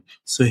into you.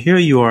 So here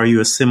you are, you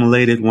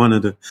assimilated one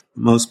of the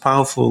most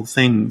powerful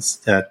things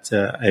that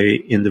a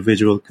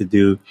individual could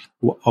do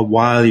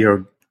while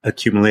you're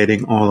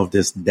accumulating all of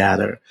this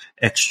data,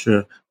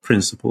 extra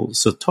principles.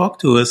 So talk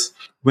to us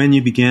when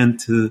you began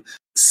to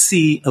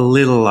see a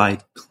little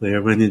light,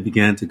 Claire, when it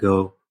began to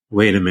go,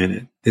 wait a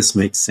minute, this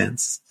makes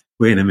sense.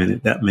 Wait a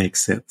minute, that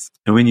makes sense.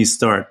 And when you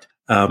start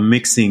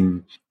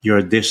mixing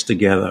your dish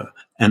together,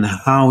 and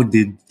how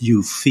did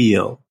you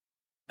feel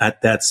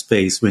at that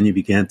space when it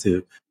began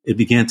to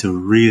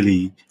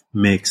really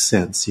make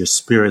sense? Your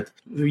spirit,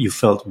 you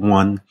felt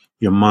one,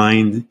 your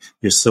mind,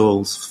 your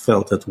souls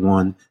felt at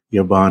one,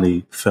 your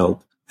body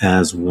felt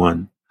as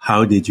one.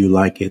 How did you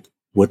like it?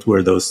 What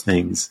were those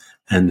things?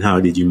 And how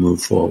did you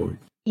move forward?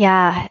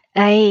 Yeah,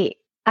 I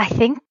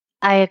think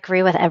I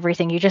agree with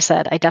everything you just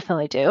said. I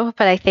definitely do.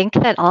 But I think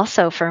that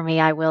also for me,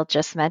 I will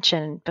just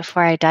mention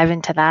before I dive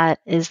into that,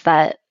 is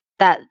that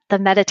the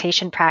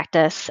meditation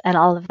practice and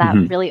all of that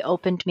really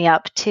opened me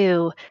up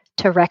to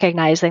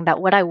recognizing that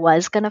what I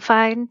was going to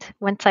find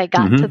once I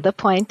got to the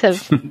point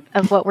of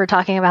what we're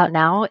talking about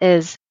now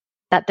is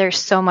that there's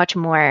so much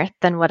more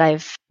than what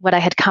I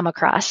had come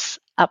across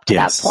up to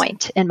that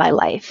point in my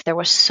life. There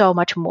was so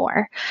much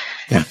more.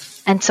 Yeah.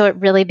 And so it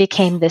really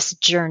became this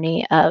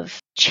journey of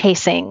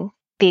chasing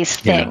these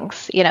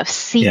things,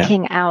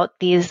 seeking out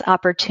these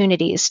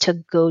opportunities to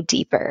go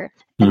deeper.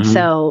 And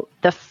so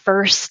the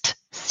first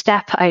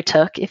step I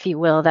took, if you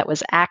will, that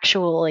was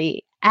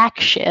actually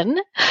action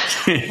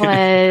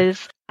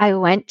was I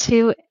went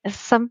to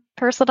some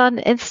person on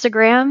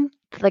Instagram,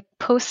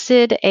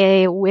 posted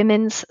a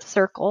women's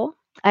circle.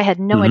 I had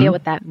no idea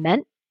what that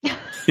meant.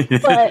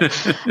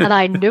 And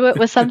I knew it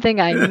was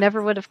something I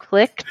never would have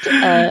clicked,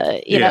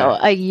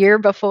 a year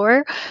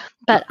before,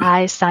 but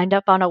I signed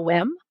up on a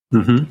whim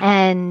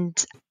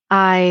and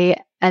I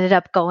ended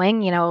up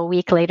going, a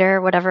week later,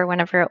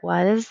 whenever it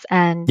was.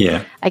 And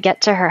I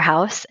get to her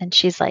house and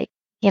she's like,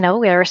 we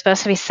were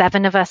supposed to be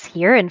 7 of us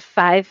here and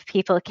 5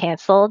 people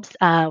canceled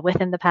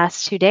within the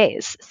past 2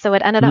 days. So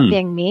it ended up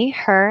being me,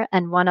 her,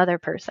 and one other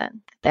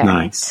person there.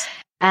 Nice.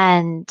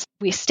 And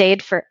we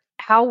stayed for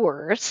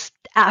hours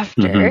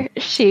after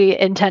she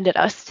intended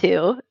us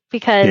to,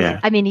 because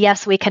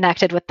yes, we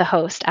connected with the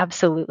host,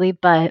 absolutely,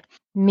 but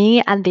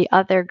me and the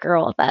other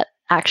girl that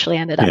actually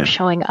ended up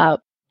showing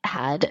up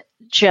had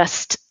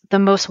just the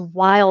most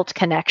wild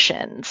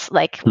connections.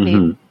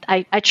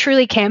 I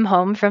truly came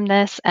home from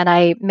this and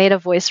I made a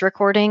voice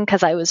recording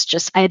because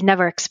I had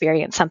never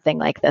experienced something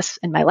like this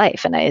in my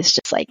life. And I was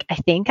just like, I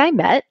think I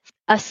met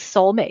a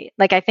soulmate.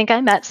 I think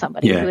I met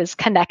somebody who is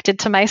connected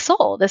to my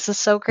soul. This is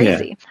so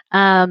crazy.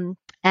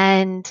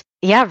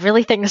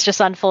 Really things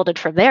just unfolded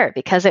from there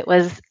because it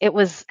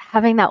was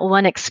having that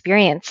one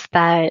experience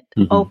that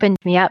opened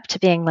me up to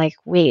being like,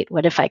 wait,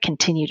 what if I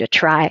continue to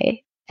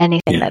try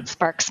anything that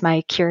sparks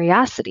my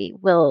curiosity?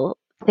 Will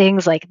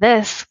things like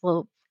this,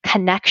 will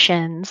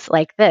connections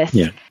like this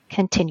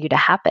continue to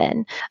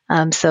happen?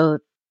 So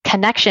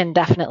connection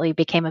definitely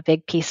became a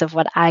big piece of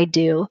what I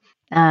do.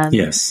 And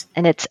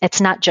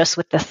it's not just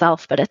with the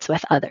self, but it's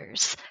with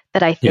others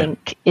that I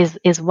think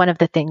is one of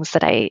the things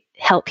that I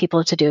help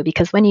people to do,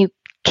 because when you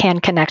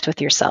can connect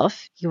with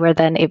yourself, you are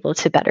then able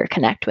to better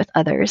connect with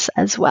others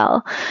as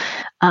well.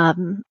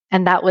 And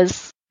that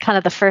was kind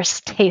of the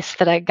first taste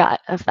that I got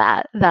of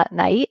that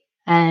night.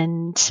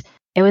 And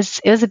it was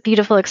a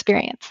beautiful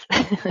experience.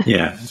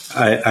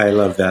 I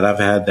love that. I've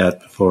had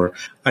that before.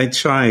 I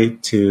try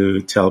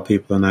to tell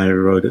people, and I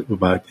wrote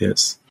about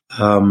this.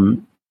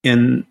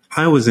 And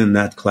I was in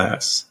that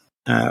class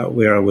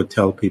where I would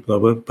tell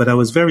people, but I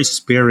was very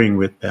sparing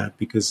with that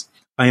because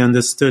I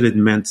understood it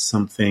meant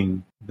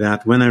something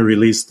that when I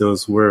released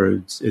those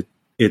words,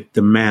 it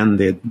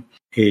demanded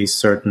a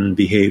certain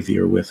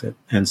behavior with it.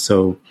 And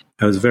so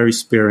I was very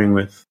sparing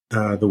with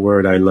the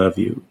word I love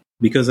you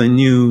because I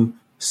knew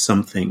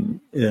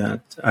something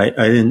that I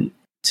didn't,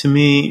 to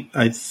me,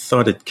 I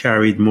thought it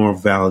carried more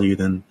value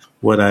than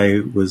what I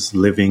was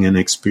living and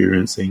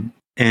experiencing.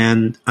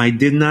 And I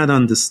did not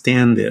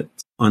understand it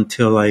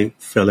until I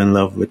fell in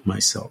love with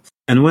myself.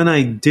 And when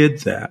I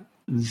did that,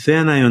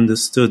 then I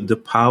understood the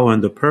power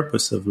and the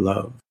purpose of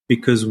love.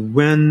 Because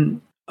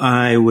when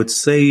I would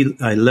say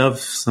I love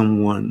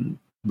someone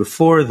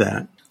before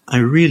that, I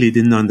really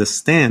didn't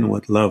understand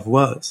what love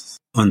was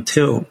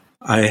until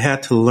I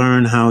had to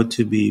learn how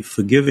to be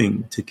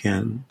forgiving to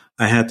Ken.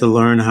 I had to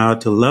learn how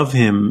to love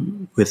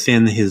him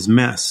within his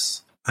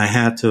mess. I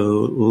had to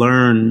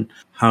learn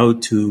how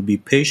to be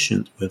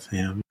patient with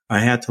him. I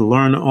had to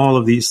learn all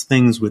of these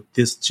things with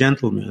this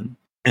gentleman.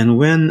 And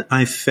when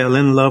I fell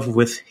in love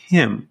with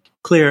him,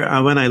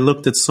 Claire, when I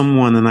looked at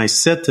someone and I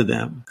said to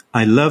them,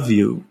 I love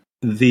you,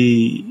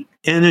 the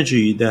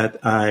energy that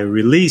I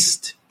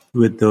released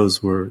with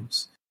those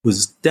words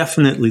was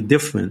definitely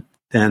different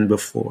than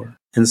before.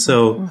 And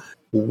so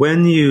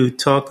when you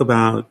talk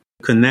about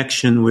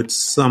connection with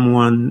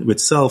someone, with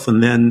self,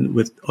 and then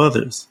with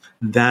others,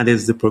 that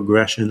is the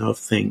progression of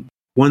things.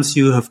 once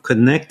you have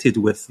connected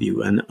with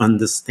you and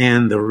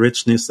understand the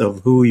richness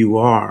of who you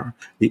are,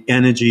 the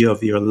energy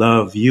of your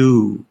love,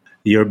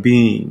 your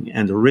being,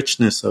 and the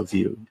richness of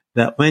you,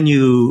 that when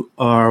you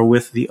are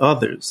with the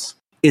others,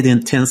 it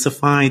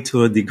intensifies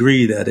to a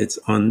degree that it's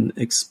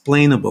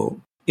unexplainable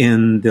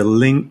in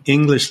the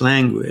English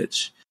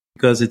language,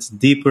 because it's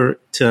deeper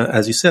to,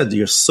 as you said,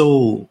 your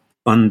soul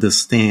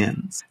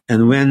understands.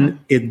 And when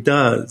it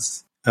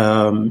does,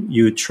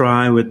 you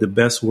try with the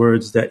best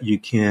words that you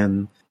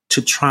can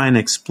to try and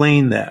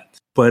explain that.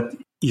 But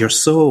your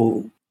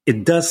soul,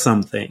 it does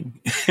something,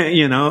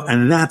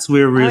 and that's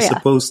where we're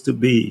supposed to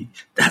be.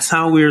 That's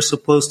how we're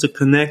supposed to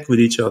connect with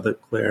each other,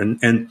 Claire.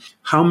 And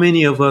how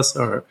many of us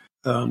are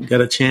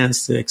get a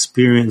chance to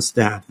experience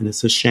that? And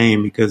it's a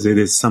shame, because it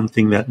is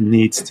something that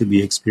needs to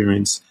be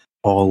experienced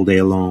all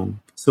day long.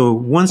 So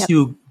once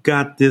you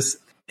got this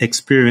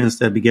experience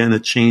that began to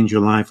change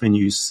your life, and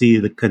you see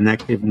the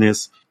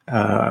connectiveness,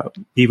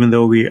 even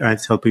though I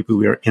tell people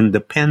we are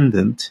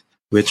independent,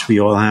 which we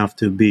all have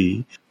to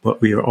be,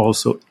 but we are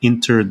also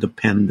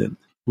interdependent.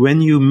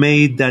 When you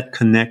made that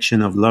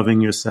connection of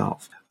loving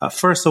yourself,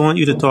 first I want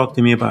you to talk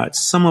to me about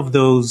some of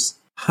those.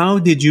 How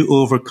did you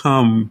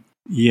overcome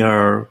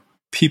your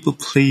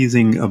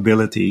people-pleasing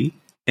ability?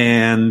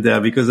 And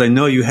because I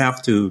know you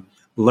have to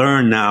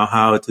learn now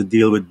how to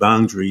deal with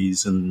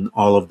boundaries and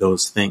all of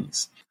those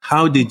things.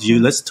 How did you,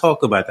 let's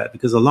talk about that,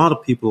 because a lot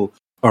of people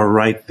are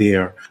right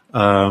there,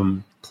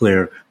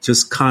 Claire,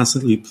 just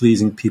constantly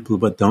pleasing people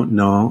but don't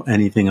know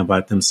anything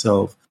about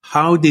themselves.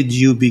 How did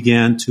you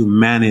begin to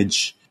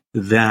manage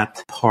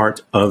that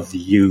part of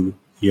you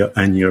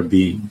and your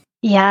being?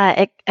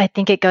 Yeah, I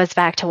think it goes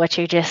back to what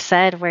you just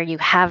said, where you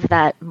have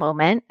that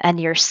moment and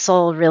your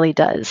soul really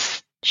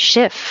does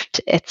shift.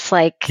 It's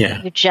like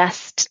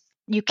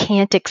you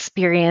can't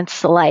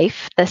experience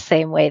life the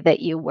same way that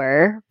you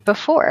were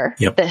before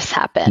this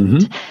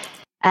happened. Mm-hmm.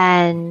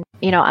 And,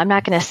 I'm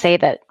not going to say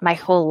that my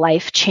whole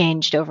life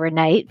changed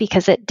overnight,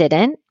 because it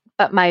didn't,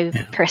 but my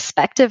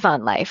perspective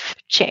on life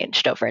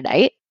changed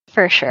overnight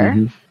for sure.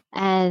 Mm-hmm.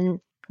 And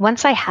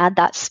once I had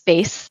that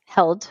space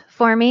held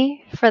for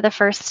me for the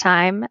first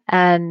time,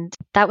 and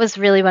that was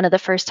really one of the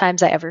first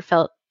times I ever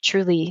felt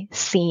truly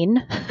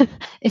seen,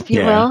 if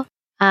you will,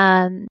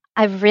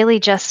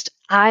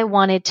 I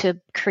wanted to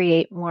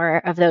create more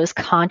of those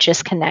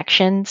conscious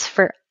connections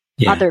for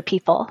other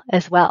people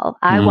as well.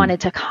 I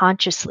wanted to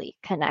consciously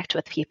connect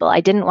with people.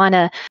 I didn't want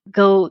to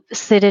go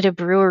sit at a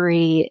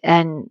brewery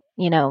and,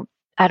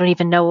 I don't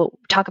even know,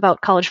 talk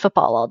about college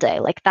football all day.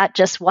 Like, that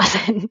just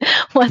wasn't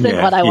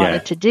what I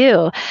wanted to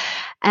do.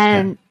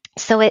 And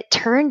so it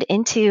turned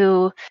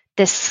into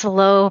this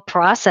slow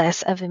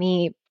process of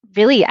me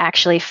really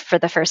actually for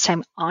the first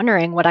time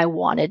honoring what I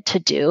wanted to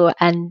do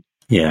and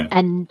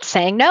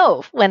saying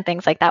no when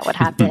things like that would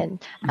happen.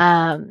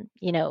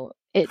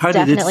 It How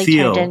definitely did it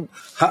feel? turned in.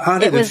 How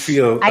did it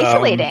feel?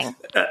 Isolating.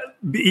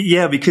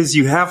 Because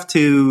you have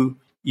to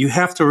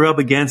rub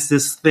against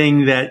this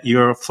thing that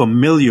you're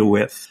familiar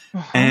with,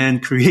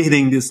 and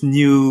creating this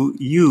new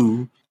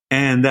you,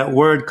 and that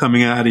word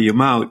coming out of your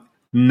mouth,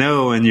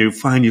 no, and you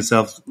find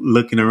yourself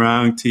looking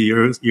around to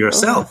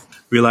yourself,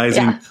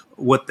 realizing,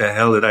 what the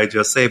hell did I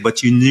just say?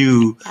 But you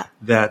knew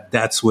that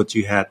that's what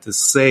you had to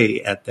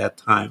say at that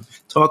time.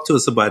 Talk to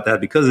us about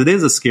that, because it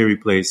is a scary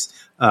place,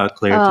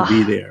 Claire, to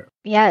be there.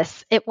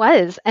 Yes, it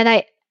was. And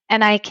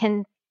I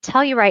can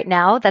tell you right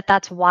now that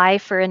that's why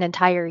for an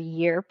entire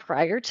year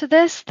prior to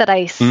this, that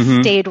I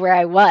stayed where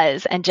I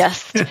was and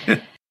just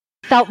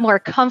felt more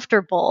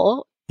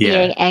comfortable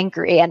being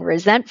angry and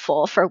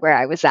resentful for where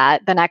I was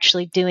at than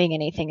actually doing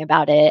anything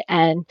about it.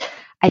 And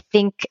I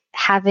think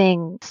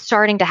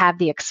starting to have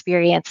the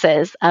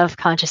experiences of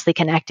consciously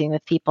connecting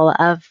with people,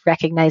 of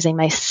recognizing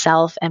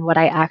myself and what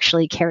I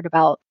actually cared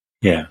about,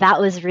 that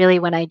was really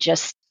when I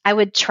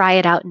would try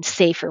it out in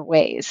safer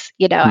ways.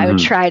 I would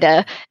try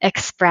to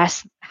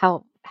express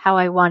how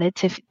I wanted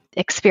to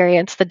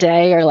experience the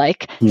day, or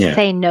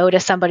say no to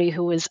somebody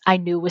who I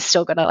knew was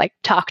still going to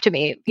talk to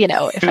me,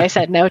 if I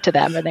said no to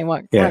them and they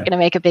weren't going to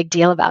make a big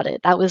deal about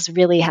it. That was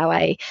really how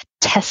I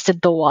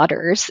tested the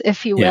waters,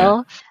 if you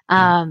will.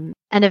 And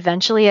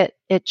eventually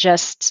it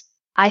just,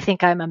 I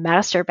think I'm a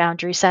master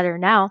boundary setter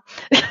now.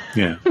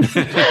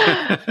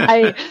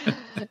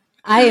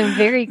 I am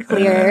very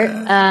clear,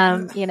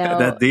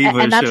 that diva,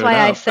 and that's why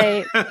I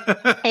say,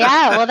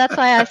 that's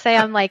why I say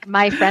I'm like,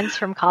 my friends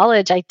from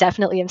college, I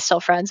definitely am still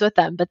friends with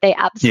them, but they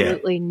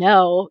absolutely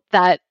know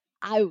that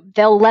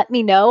they'll let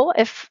me know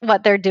if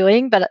what they're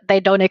doing, but they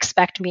don't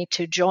expect me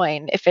to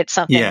join if it's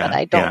something that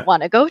I don't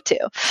want to go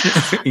to.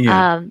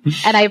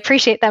 And I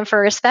appreciate them for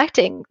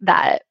respecting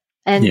that.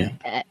 And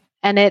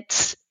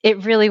it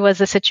really was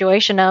a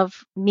situation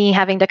of me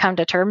having to come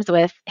to terms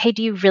with, hey,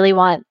 do you really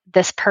want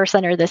this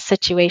person or this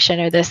situation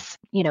or this,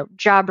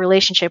 job,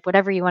 relationship,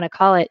 whatever you want to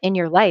call it, in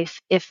your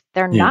life, if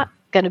they're not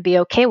going to be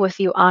okay with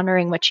you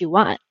honoring what you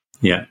want?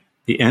 Yeah.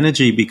 The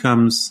energy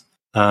becomes,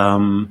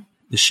 the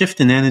shift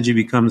in energy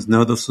becomes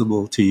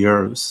noticeable to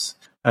yours.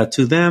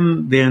 To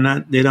them,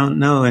 they don't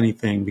know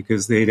anything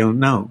because they don't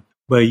know.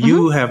 But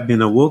you have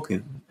been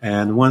awoken,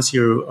 And once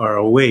you are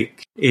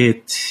awake,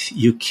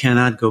 you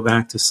cannot go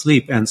back to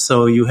sleep. And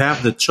so you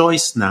have the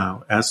choice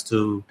now as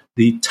to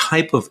the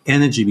type of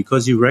energy,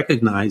 because you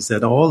recognize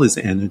that all is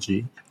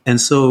energy.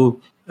 And so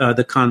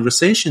the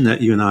conversation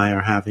that you and I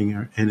are having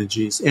are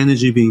energies,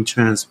 energy being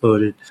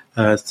transported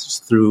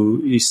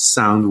through these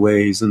sound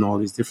waves and all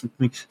these different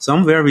things. So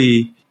I'm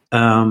very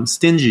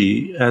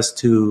stingy as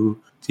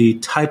to the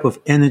type of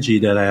energy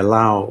that I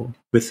allow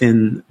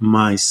within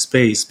my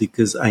space,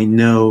 because I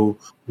know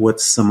what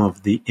some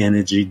of the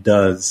energy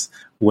does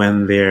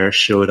when they're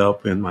showed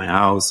up in my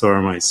house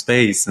or my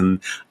space. And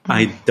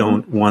I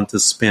don't want to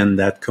spend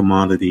that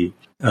commodity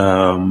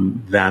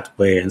that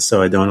way. And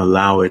so I don't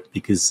allow it,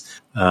 because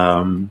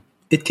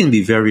it can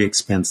be very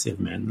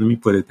expensive, man. Let me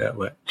put it that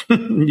way.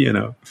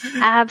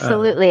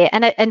 Absolutely.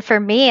 And for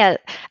me,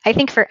 I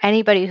think for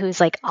anybody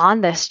who's like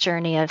on this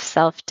journey of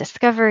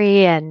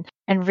self-discovery and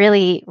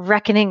really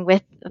reckoning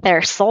with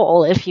their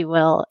soul, if you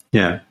will,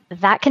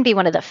 that can be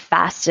one of the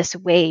fastest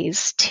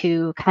ways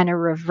to kind of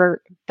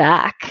revert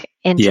back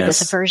into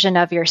this version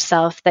of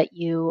yourself that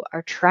you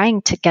are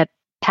trying to get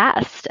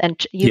past.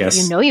 And you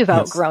know you've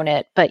outgrown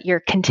it, but you're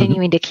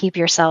continuing to keep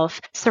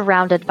yourself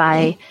surrounded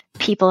by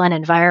people and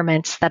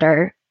environments that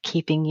are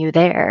keeping you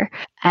there.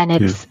 And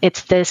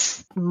it's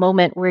this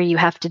moment where you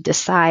have to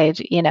decide,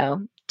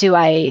 do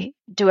I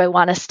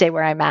want to stay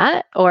where I'm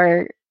at,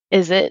 or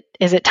is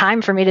it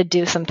time for me to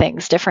do some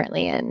things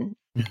differently and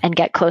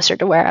get closer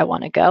to where I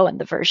want to go and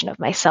the version of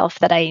myself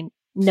that I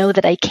know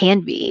that I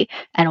can be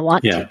and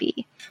want to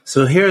be.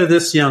 So here,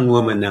 this young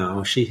woman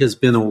now, she has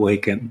been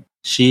awakened.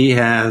 She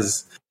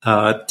has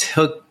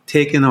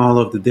taken all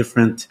of the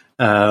different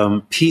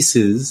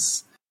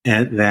pieces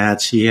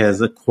that she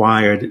has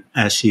acquired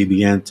as she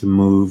began to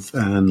move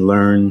and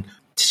learn.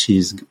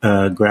 She's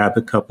grabbed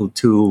a couple of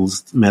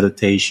tools,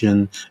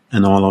 meditation,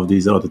 and all of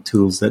these other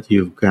tools that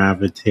you've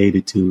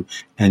gravitated to,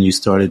 and you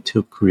started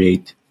to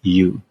create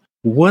you.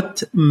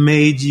 What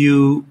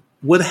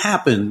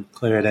happened,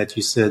 Claire, that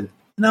you said,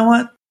 you know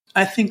what?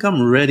 I think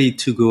I'm ready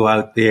to go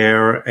out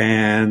there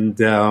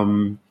and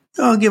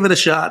I'll give it a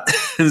shot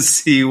and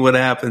see what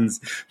happens,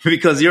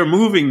 because you're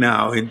moving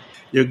now and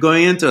you're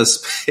going into a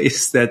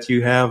space that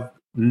you have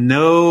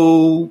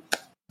nothing.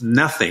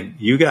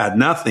 You got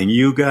nothing.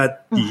 You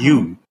got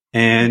you,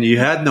 and you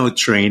had no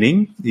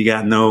training. You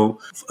got no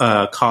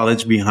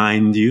college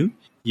behind you.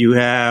 You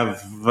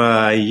have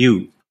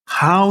you.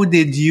 How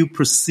did you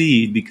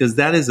proceed? Because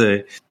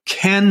that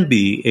can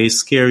be a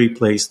scary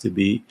place to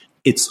be.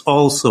 It's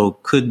also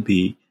could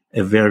be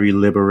a very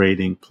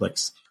liberating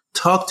place.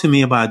 Talk to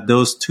me about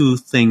those two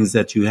things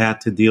that you had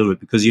to deal with,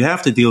 because you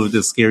have to deal with the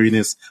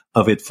scariness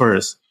of it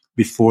first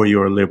before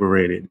you're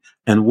liberated.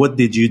 And what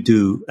did you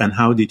do and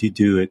how did you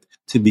do it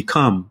to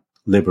become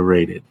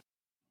liberated?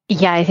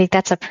 Yeah, I think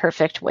that's a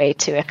perfect way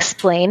to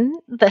explain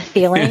the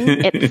feeling.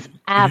 It's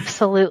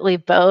absolutely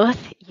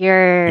both.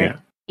 You're,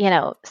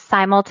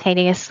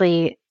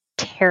 simultaneously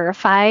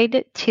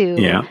terrified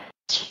to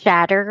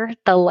shatter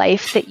the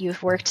life that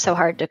you've worked so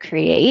hard to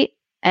create.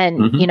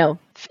 And,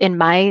 in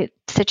my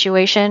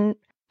situation,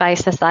 by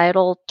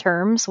societal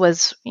terms,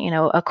 was,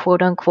 a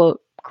quote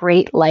unquote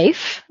great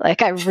life.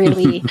 Like I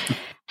really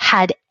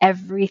had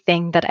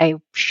everything that I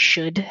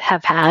should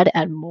have had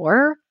and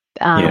more.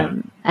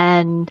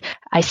 And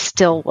I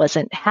still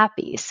wasn't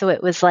happy. So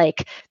it was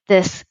like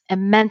this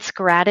immense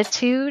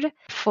gratitude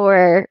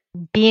for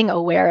being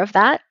aware of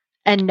that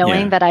and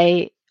knowing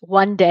that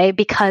one day,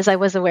 because I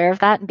was aware of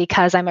that and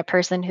because I'm a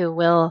person who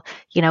will,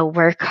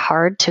 work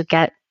hard to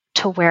get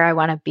to where I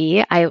want to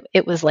be,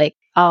 it was like,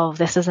 oh,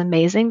 this is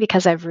amazing,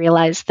 because I've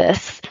realized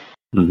this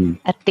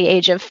at the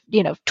age of,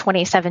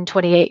 27,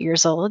 28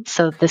 years old.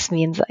 So this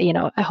means,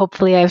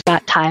 hopefully I've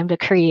got time to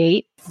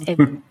create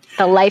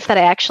the life that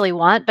I actually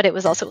want. But it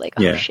was also like,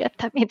 oh shit,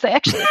 that means I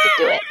actually have to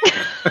do it.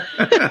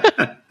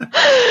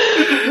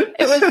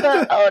 It was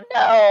oh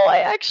no, I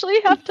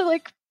actually have to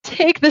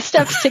take the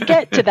steps to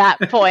get to that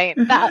point.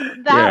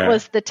 That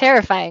was the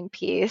terrifying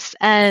piece.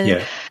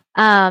 And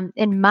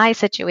in my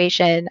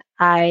situation,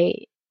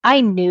 I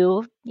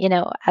knew,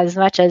 as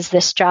much as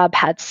this job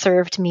had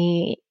served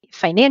me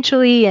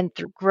financially and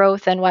through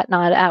growth and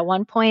whatnot, at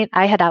one point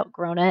I had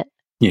outgrown it.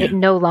 It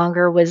no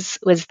longer was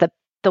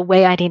the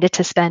way I needed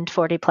to spend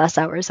 40 plus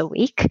hours a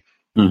week.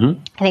 I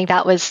think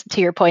that was,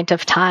 to your point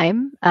of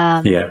time,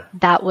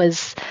 that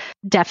was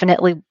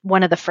definitely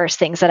one of the first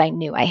things that I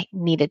knew I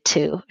needed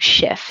to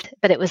shift.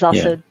 But it was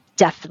also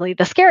definitely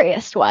the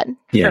scariest one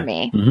for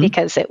me,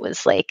 because it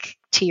was like,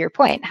 to your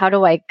point, how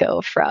do I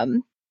go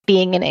from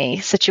being in a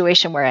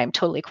situation where I'm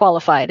totally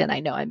qualified and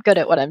I know I'm good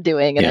at what I'm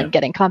doing and I'm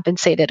getting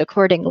compensated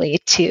accordingly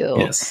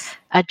to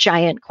a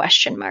giant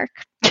question mark?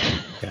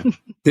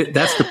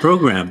 That's the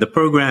program. The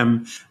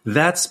program,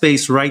 that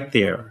space right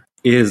there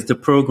is the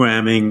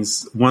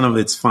programming's one of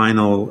its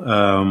final,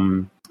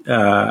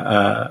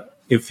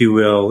 if you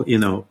will,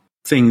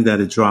 thing that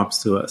it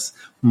drops to us.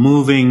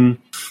 Moving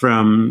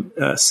from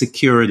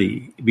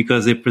security,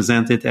 because they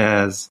present it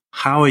as,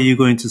 how are you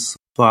going to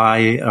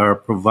supply or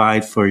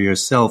provide for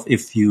yourself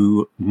if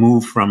you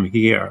move from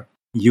here?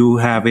 You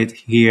have it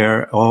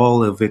here,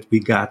 all of it. We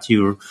got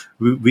you.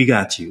 We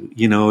got you.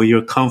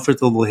 You're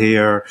comfortable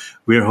here.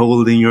 We're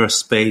holding your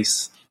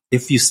space.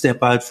 If you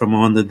step out from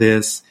under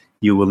this,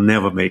 you will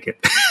never make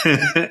it.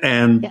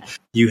 And Yes.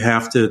 you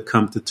have to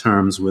come to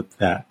terms with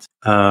that.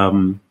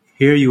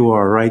 Here you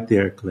are right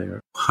there,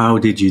 Claire. How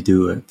did you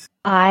do it?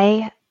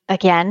 I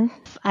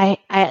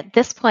at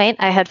this point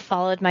I had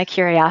followed my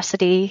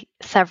curiosity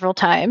several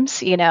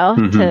times,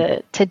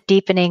 to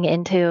deepening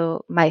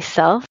into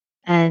myself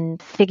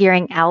and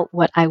figuring out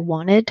what I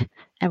wanted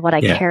and what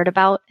I cared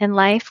about in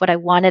life, what I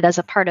wanted as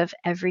a part of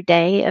every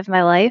day of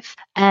my life.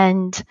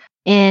 And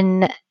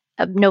in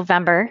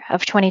November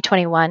of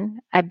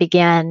 2021, I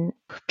began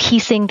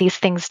piecing these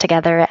things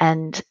together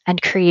and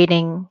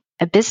creating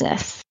a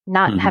business,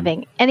 not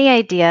having any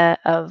idea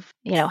of,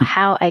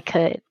 how I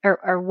could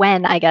or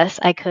when I guess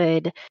I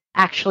could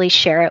actually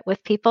share it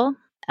with people.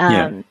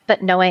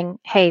 But knowing,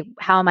 hey,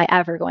 how am I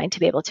ever going to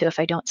be able to if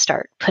I don't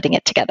start putting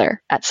it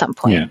together at some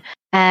point? Yeah.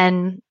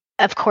 And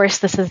of course,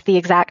 this is the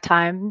exact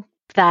time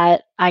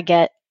that I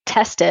get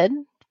tested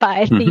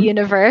by the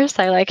universe,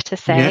 I like to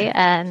say. Yeah.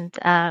 And,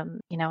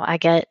 I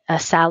get a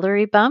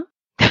salary bump.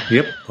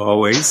 Yep,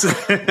 always.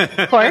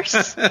 Of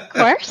course.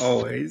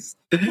 Always.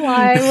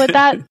 Why would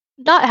that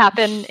not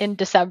happen in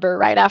December,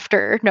 right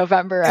after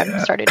November? I'm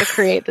starting to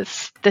create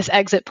this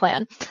exit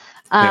plan.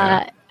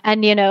 And,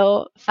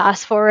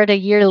 fast forward a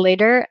year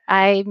later,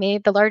 I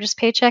made the largest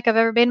paycheck I've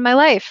ever made in my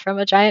life from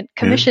a giant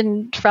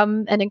commission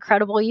from an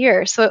incredible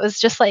year. So it was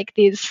just like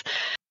these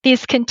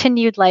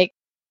continued, like,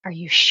 are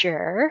you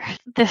sure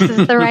this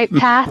is the right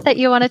path that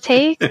you want to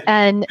take?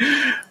 And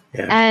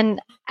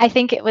I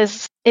think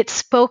it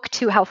spoke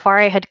to how far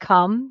I had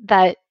come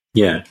that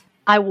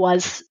I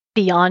was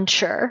beyond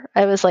sure.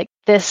 I was like,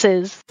 this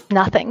is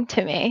nothing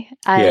to me.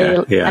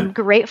 I'm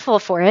grateful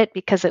for it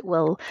because it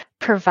will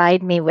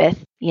provide me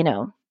with,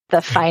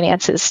 the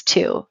finances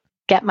to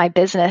get my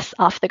business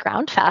off the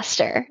ground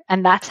faster.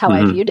 And that's how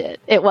I viewed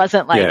it. It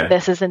wasn't like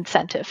this is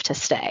incentive to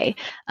stay.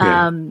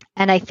 And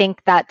I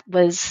think that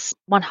was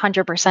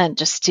 100%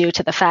 just due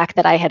to the fact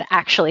that I had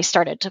actually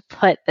started to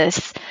put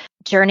this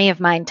journey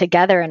of mine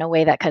together in a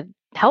way that could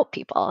help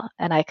people,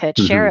 and I could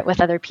share it with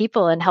other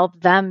people and help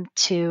them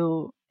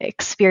to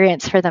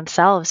experience for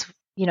themselves,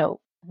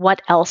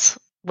 what else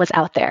was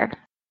out there.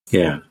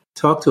 Yeah.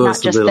 Talk to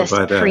us a little about that. Not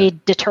just this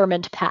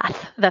predetermined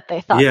path that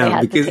they thought they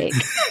had to take.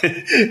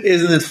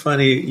 Isn't it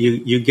funny?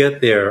 You get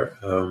there,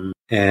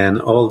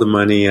 and all the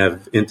money.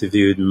 I've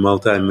interviewed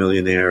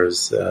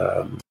multimillionaires,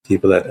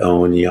 people that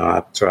own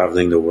yacht,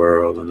 traveling the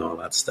world, and all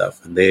that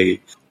stuff, and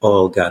they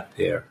all got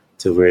there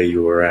to where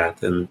you were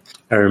at. And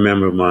I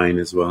remember mine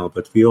as well.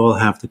 But we all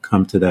have to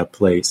come to that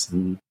place,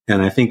 and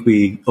I think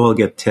we all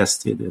get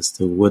tested as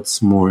to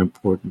what's more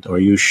important. Are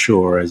you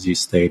sure, as you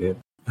stated?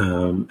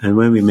 And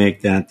when we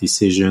make that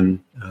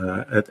decision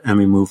and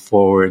we move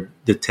forward,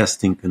 the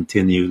testing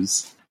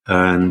continues,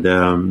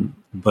 and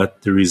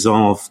but the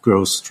resolve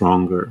grows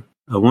stronger.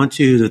 I want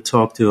you to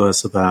talk to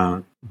us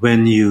about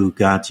when you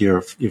got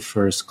your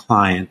first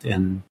client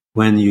and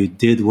when you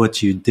did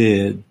what you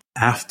did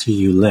after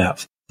you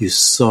left. You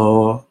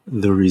saw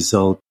the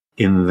result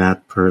in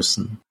that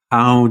person.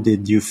 How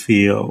did you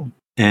feel?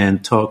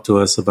 And talk to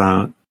us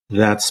about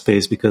that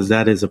space, because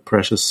that is a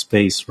precious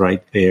space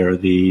right there.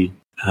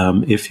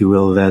 If you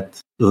will, that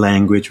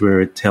language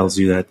where it tells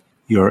you that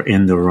you're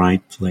in the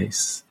right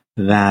place.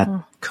 That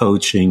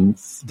coaching,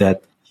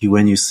 that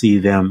when you see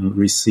them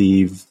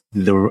receive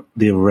the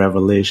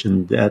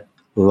revelation, that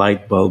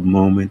light bulb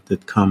moment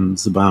that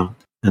comes about,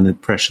 and the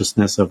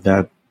preciousness of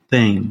that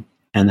thing,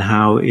 and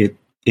how it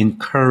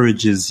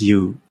encourages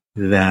you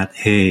that,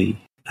 hey,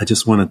 I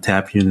just want to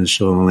tap you in the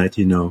shoulder and let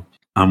you know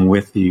I'm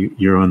with you.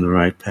 You're on the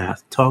right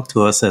path. Talk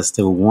to us as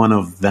to one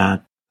of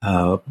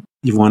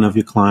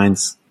your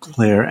clients,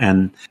 Claire,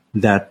 and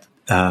that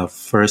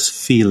first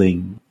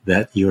feeling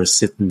that you're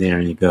sitting there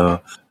and you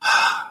go,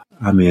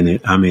 I'm in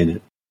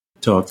it.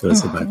 Talk to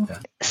us about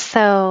that.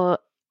 So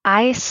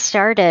I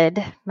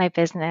started my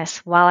business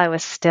while I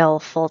was still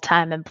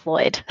full-time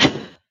employed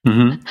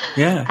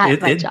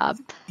at my job.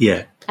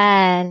 Yeah.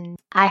 And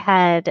I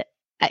had,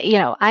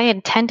 I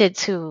intended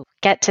to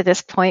get to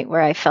this point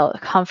where I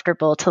felt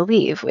comfortable to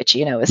leave, which,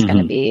 is going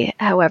to be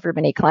however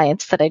many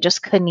clients that I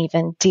just couldn't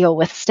even deal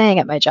with staying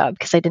at my job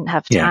because I didn't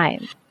have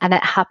time. And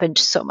it happened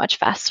so much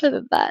faster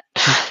than that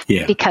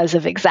because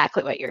of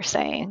exactly what you're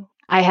saying.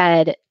 I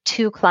had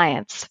 2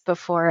 clients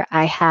before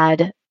I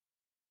had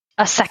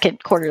a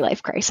second quarter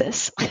life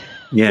crisis.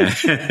 Yeah.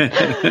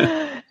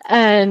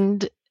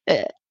 And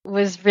it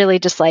was really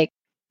just like,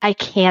 I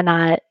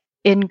cannot,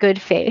 in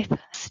good faith,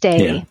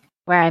 stay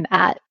where I'm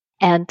at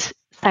and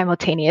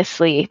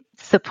simultaneously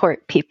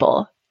support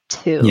people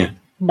to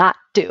not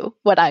do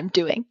what I'm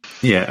doing.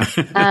 Yeah.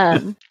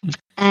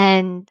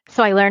 And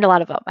so I learned a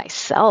lot about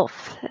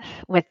myself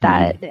with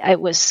that. It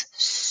was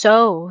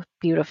so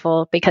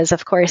beautiful because,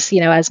 of course,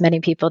 as many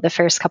people, the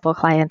first couple of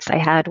clients I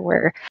had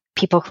were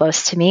people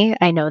close to me.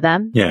 I know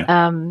them.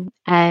 Yeah.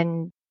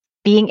 And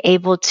being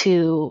able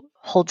to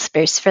hold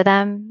space for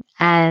them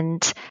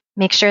and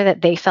make sure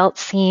that they felt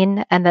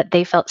seen and that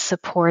they felt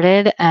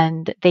supported,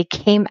 and they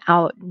came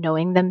out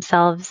knowing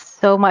themselves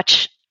so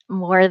much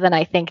more than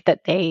I think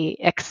that they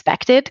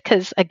expected,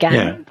 because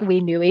again, we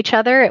knew each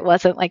other. It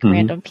wasn't like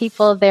random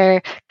people.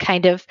 They're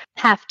kind of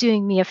half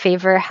doing me a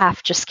favor,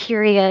 half just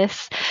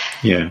curious.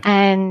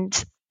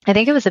 And I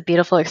think it was a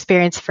beautiful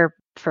experience for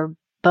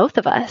both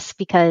of us,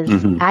 because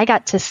I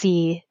got to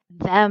see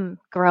them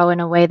grow in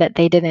a way that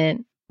they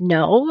didn't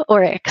know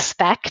or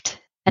expect,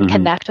 and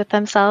connect with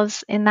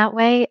themselves in that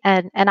way.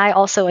 And I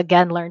also,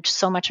 again, learned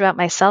so much about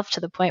myself, to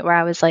the point where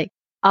I was like,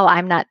 oh,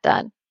 I'm not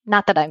done.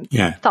 Not that I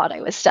thought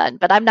I was done,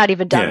 but I'm not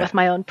even done with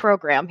my own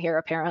program here,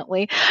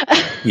 apparently.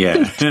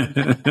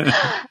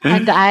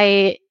 And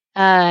I,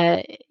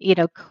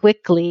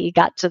 quickly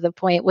got to the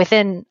point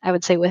within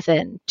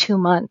 2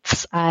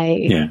 months,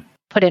 I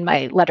put in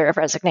my letter of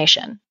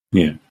resignation.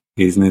 Yeah.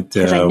 Isn't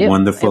it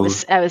wonderful?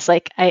 I was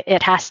like,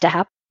 it has to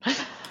happen.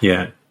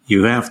 Yeah.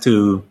 You have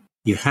to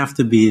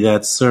be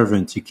that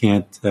servant. You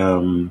can't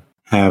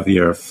have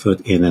your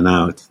foot in and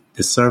out.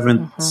 The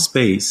servant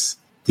space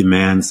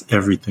demands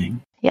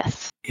everything.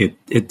 Yes.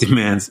 It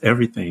demands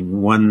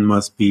everything. One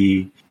must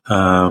be,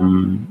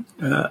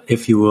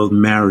 if you will,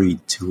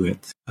 married to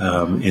it,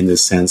 in the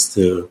sense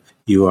that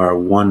you are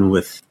one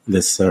with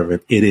the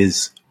servant. It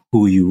is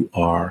who you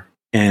are.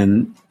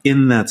 And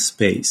in that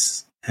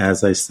space,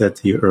 as I said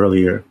to you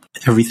earlier,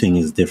 everything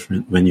is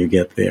different when you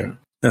get there.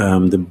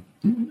 The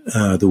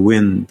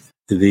wind,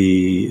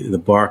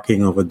 the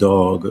barking of a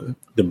dog,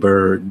 the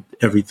bird,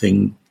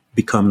 everything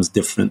becomes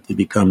different. It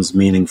becomes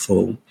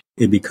meaningful.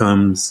 It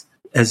becomes,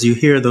 as you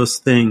hear those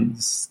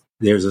things,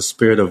 there's a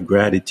spirit of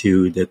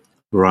gratitude that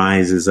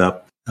rises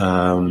up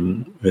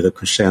with a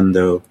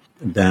crescendo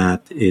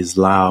that is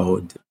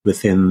loud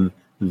within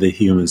the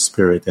human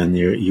spirit. And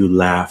you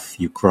laugh,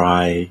 you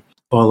cry,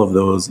 all of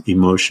those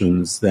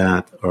emotions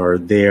that are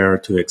there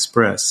to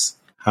express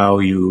how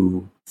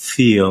you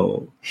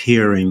feel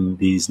hearing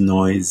these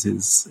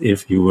noises,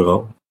 if you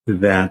will,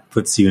 that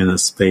puts you in a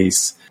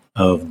space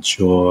of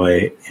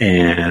joy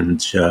and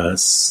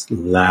just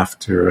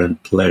laughter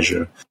and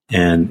pleasure.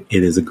 And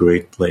it is a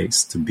great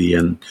place to be.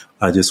 And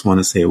I just want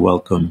to say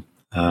welcome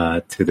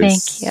to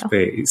this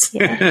space.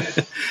 Yes.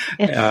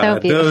 It's so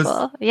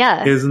beautiful.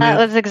 That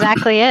was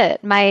exactly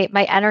it. My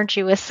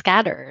energy was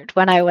scattered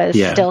when I was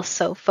still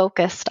so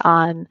focused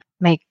on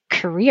my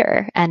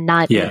career and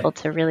not able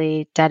to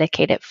really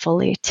dedicate it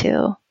fully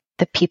to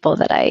the people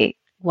that I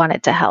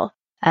wanted to help.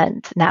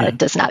 And now it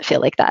does not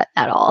feel like that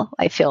at all.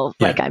 I feel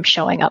like I'm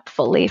showing up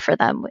fully for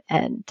them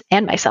and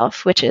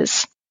myself, which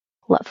is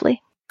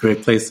lovely.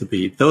 Great place to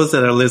be. Those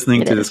that are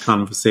listening to this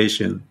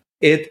conversation,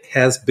 it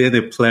has been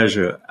a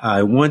pleasure.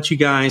 I want you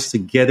guys to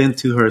get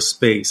into her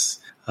space,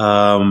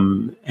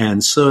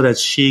 and so that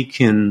she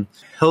can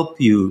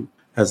help you.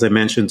 As I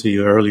mentioned to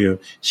you earlier,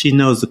 she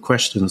knows the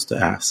questions to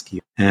ask you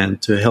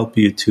and to help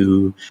you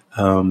to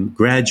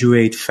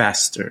graduate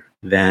faster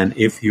than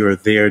if you're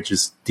there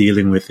just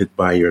dealing with it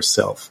by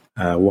yourself.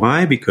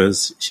 Why?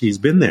 Because she's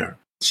been there.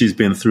 She's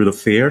been through the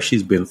fair.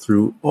 She's been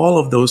through all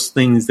of those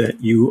things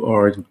that you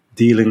are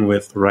dealing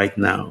with right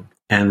now.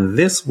 And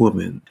this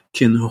woman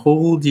can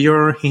hold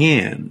your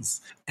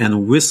hands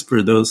and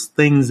whisper those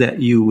things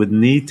that you would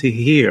need to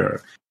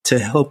hear to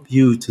help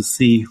you to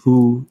see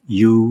who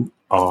you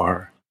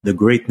are, the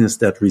greatness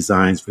that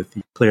resides with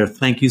you. Claire,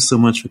 thank you so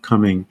much for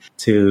coming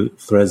to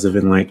Threads of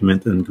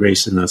Enlightenment and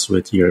gracing us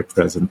with your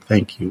presence.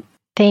 Thank you.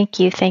 Thank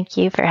you. Thank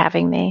you for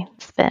having me.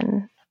 It's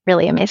been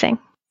really amazing.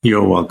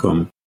 You're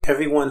welcome.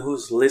 Everyone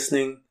who's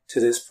listening to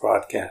this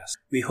broadcast,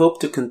 we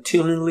hope to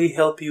continually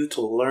help you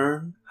to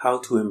learn how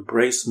to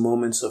embrace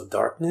moments of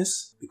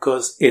darkness,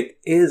 because it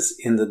is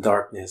in the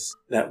darkness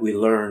that we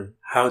learn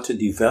how to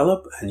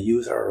develop and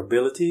use our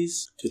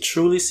abilities to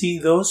truly see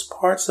those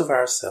parts of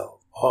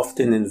ourselves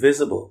often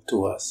invisible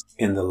to us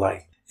in the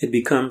light. It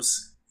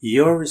becomes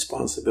your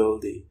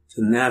responsibility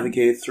to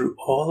navigate through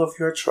all of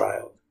your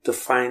trials, to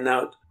find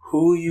out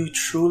who you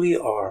truly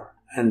are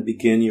and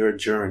begin your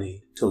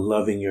journey to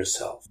loving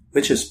yourself,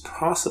 which is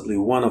possibly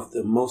one of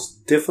the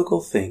most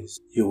difficult things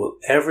you will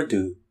ever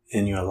do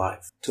in your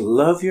life. To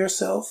love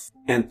yourself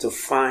and to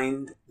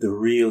find the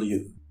real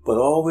you. But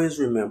always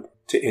remember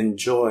to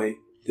enjoy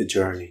the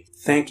journey.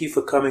 Thank you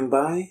for coming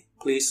by.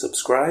 Please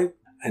subscribe.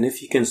 And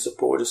if you can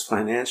support us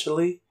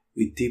financially,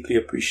 we deeply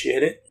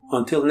appreciate it.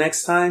 Until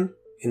next time,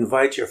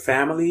 invite your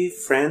family,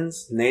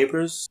 friends,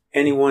 neighbors,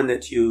 anyone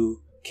that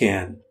you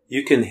can.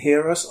 You can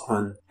hear us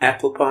on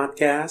Apple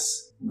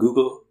Podcasts,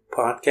 Google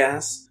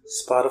Podcasts,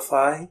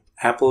 Spotify,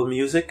 Apple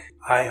Music,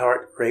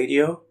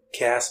 iHeartRadio,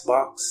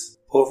 Castbox,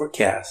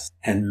 Overcast,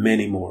 and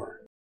many more.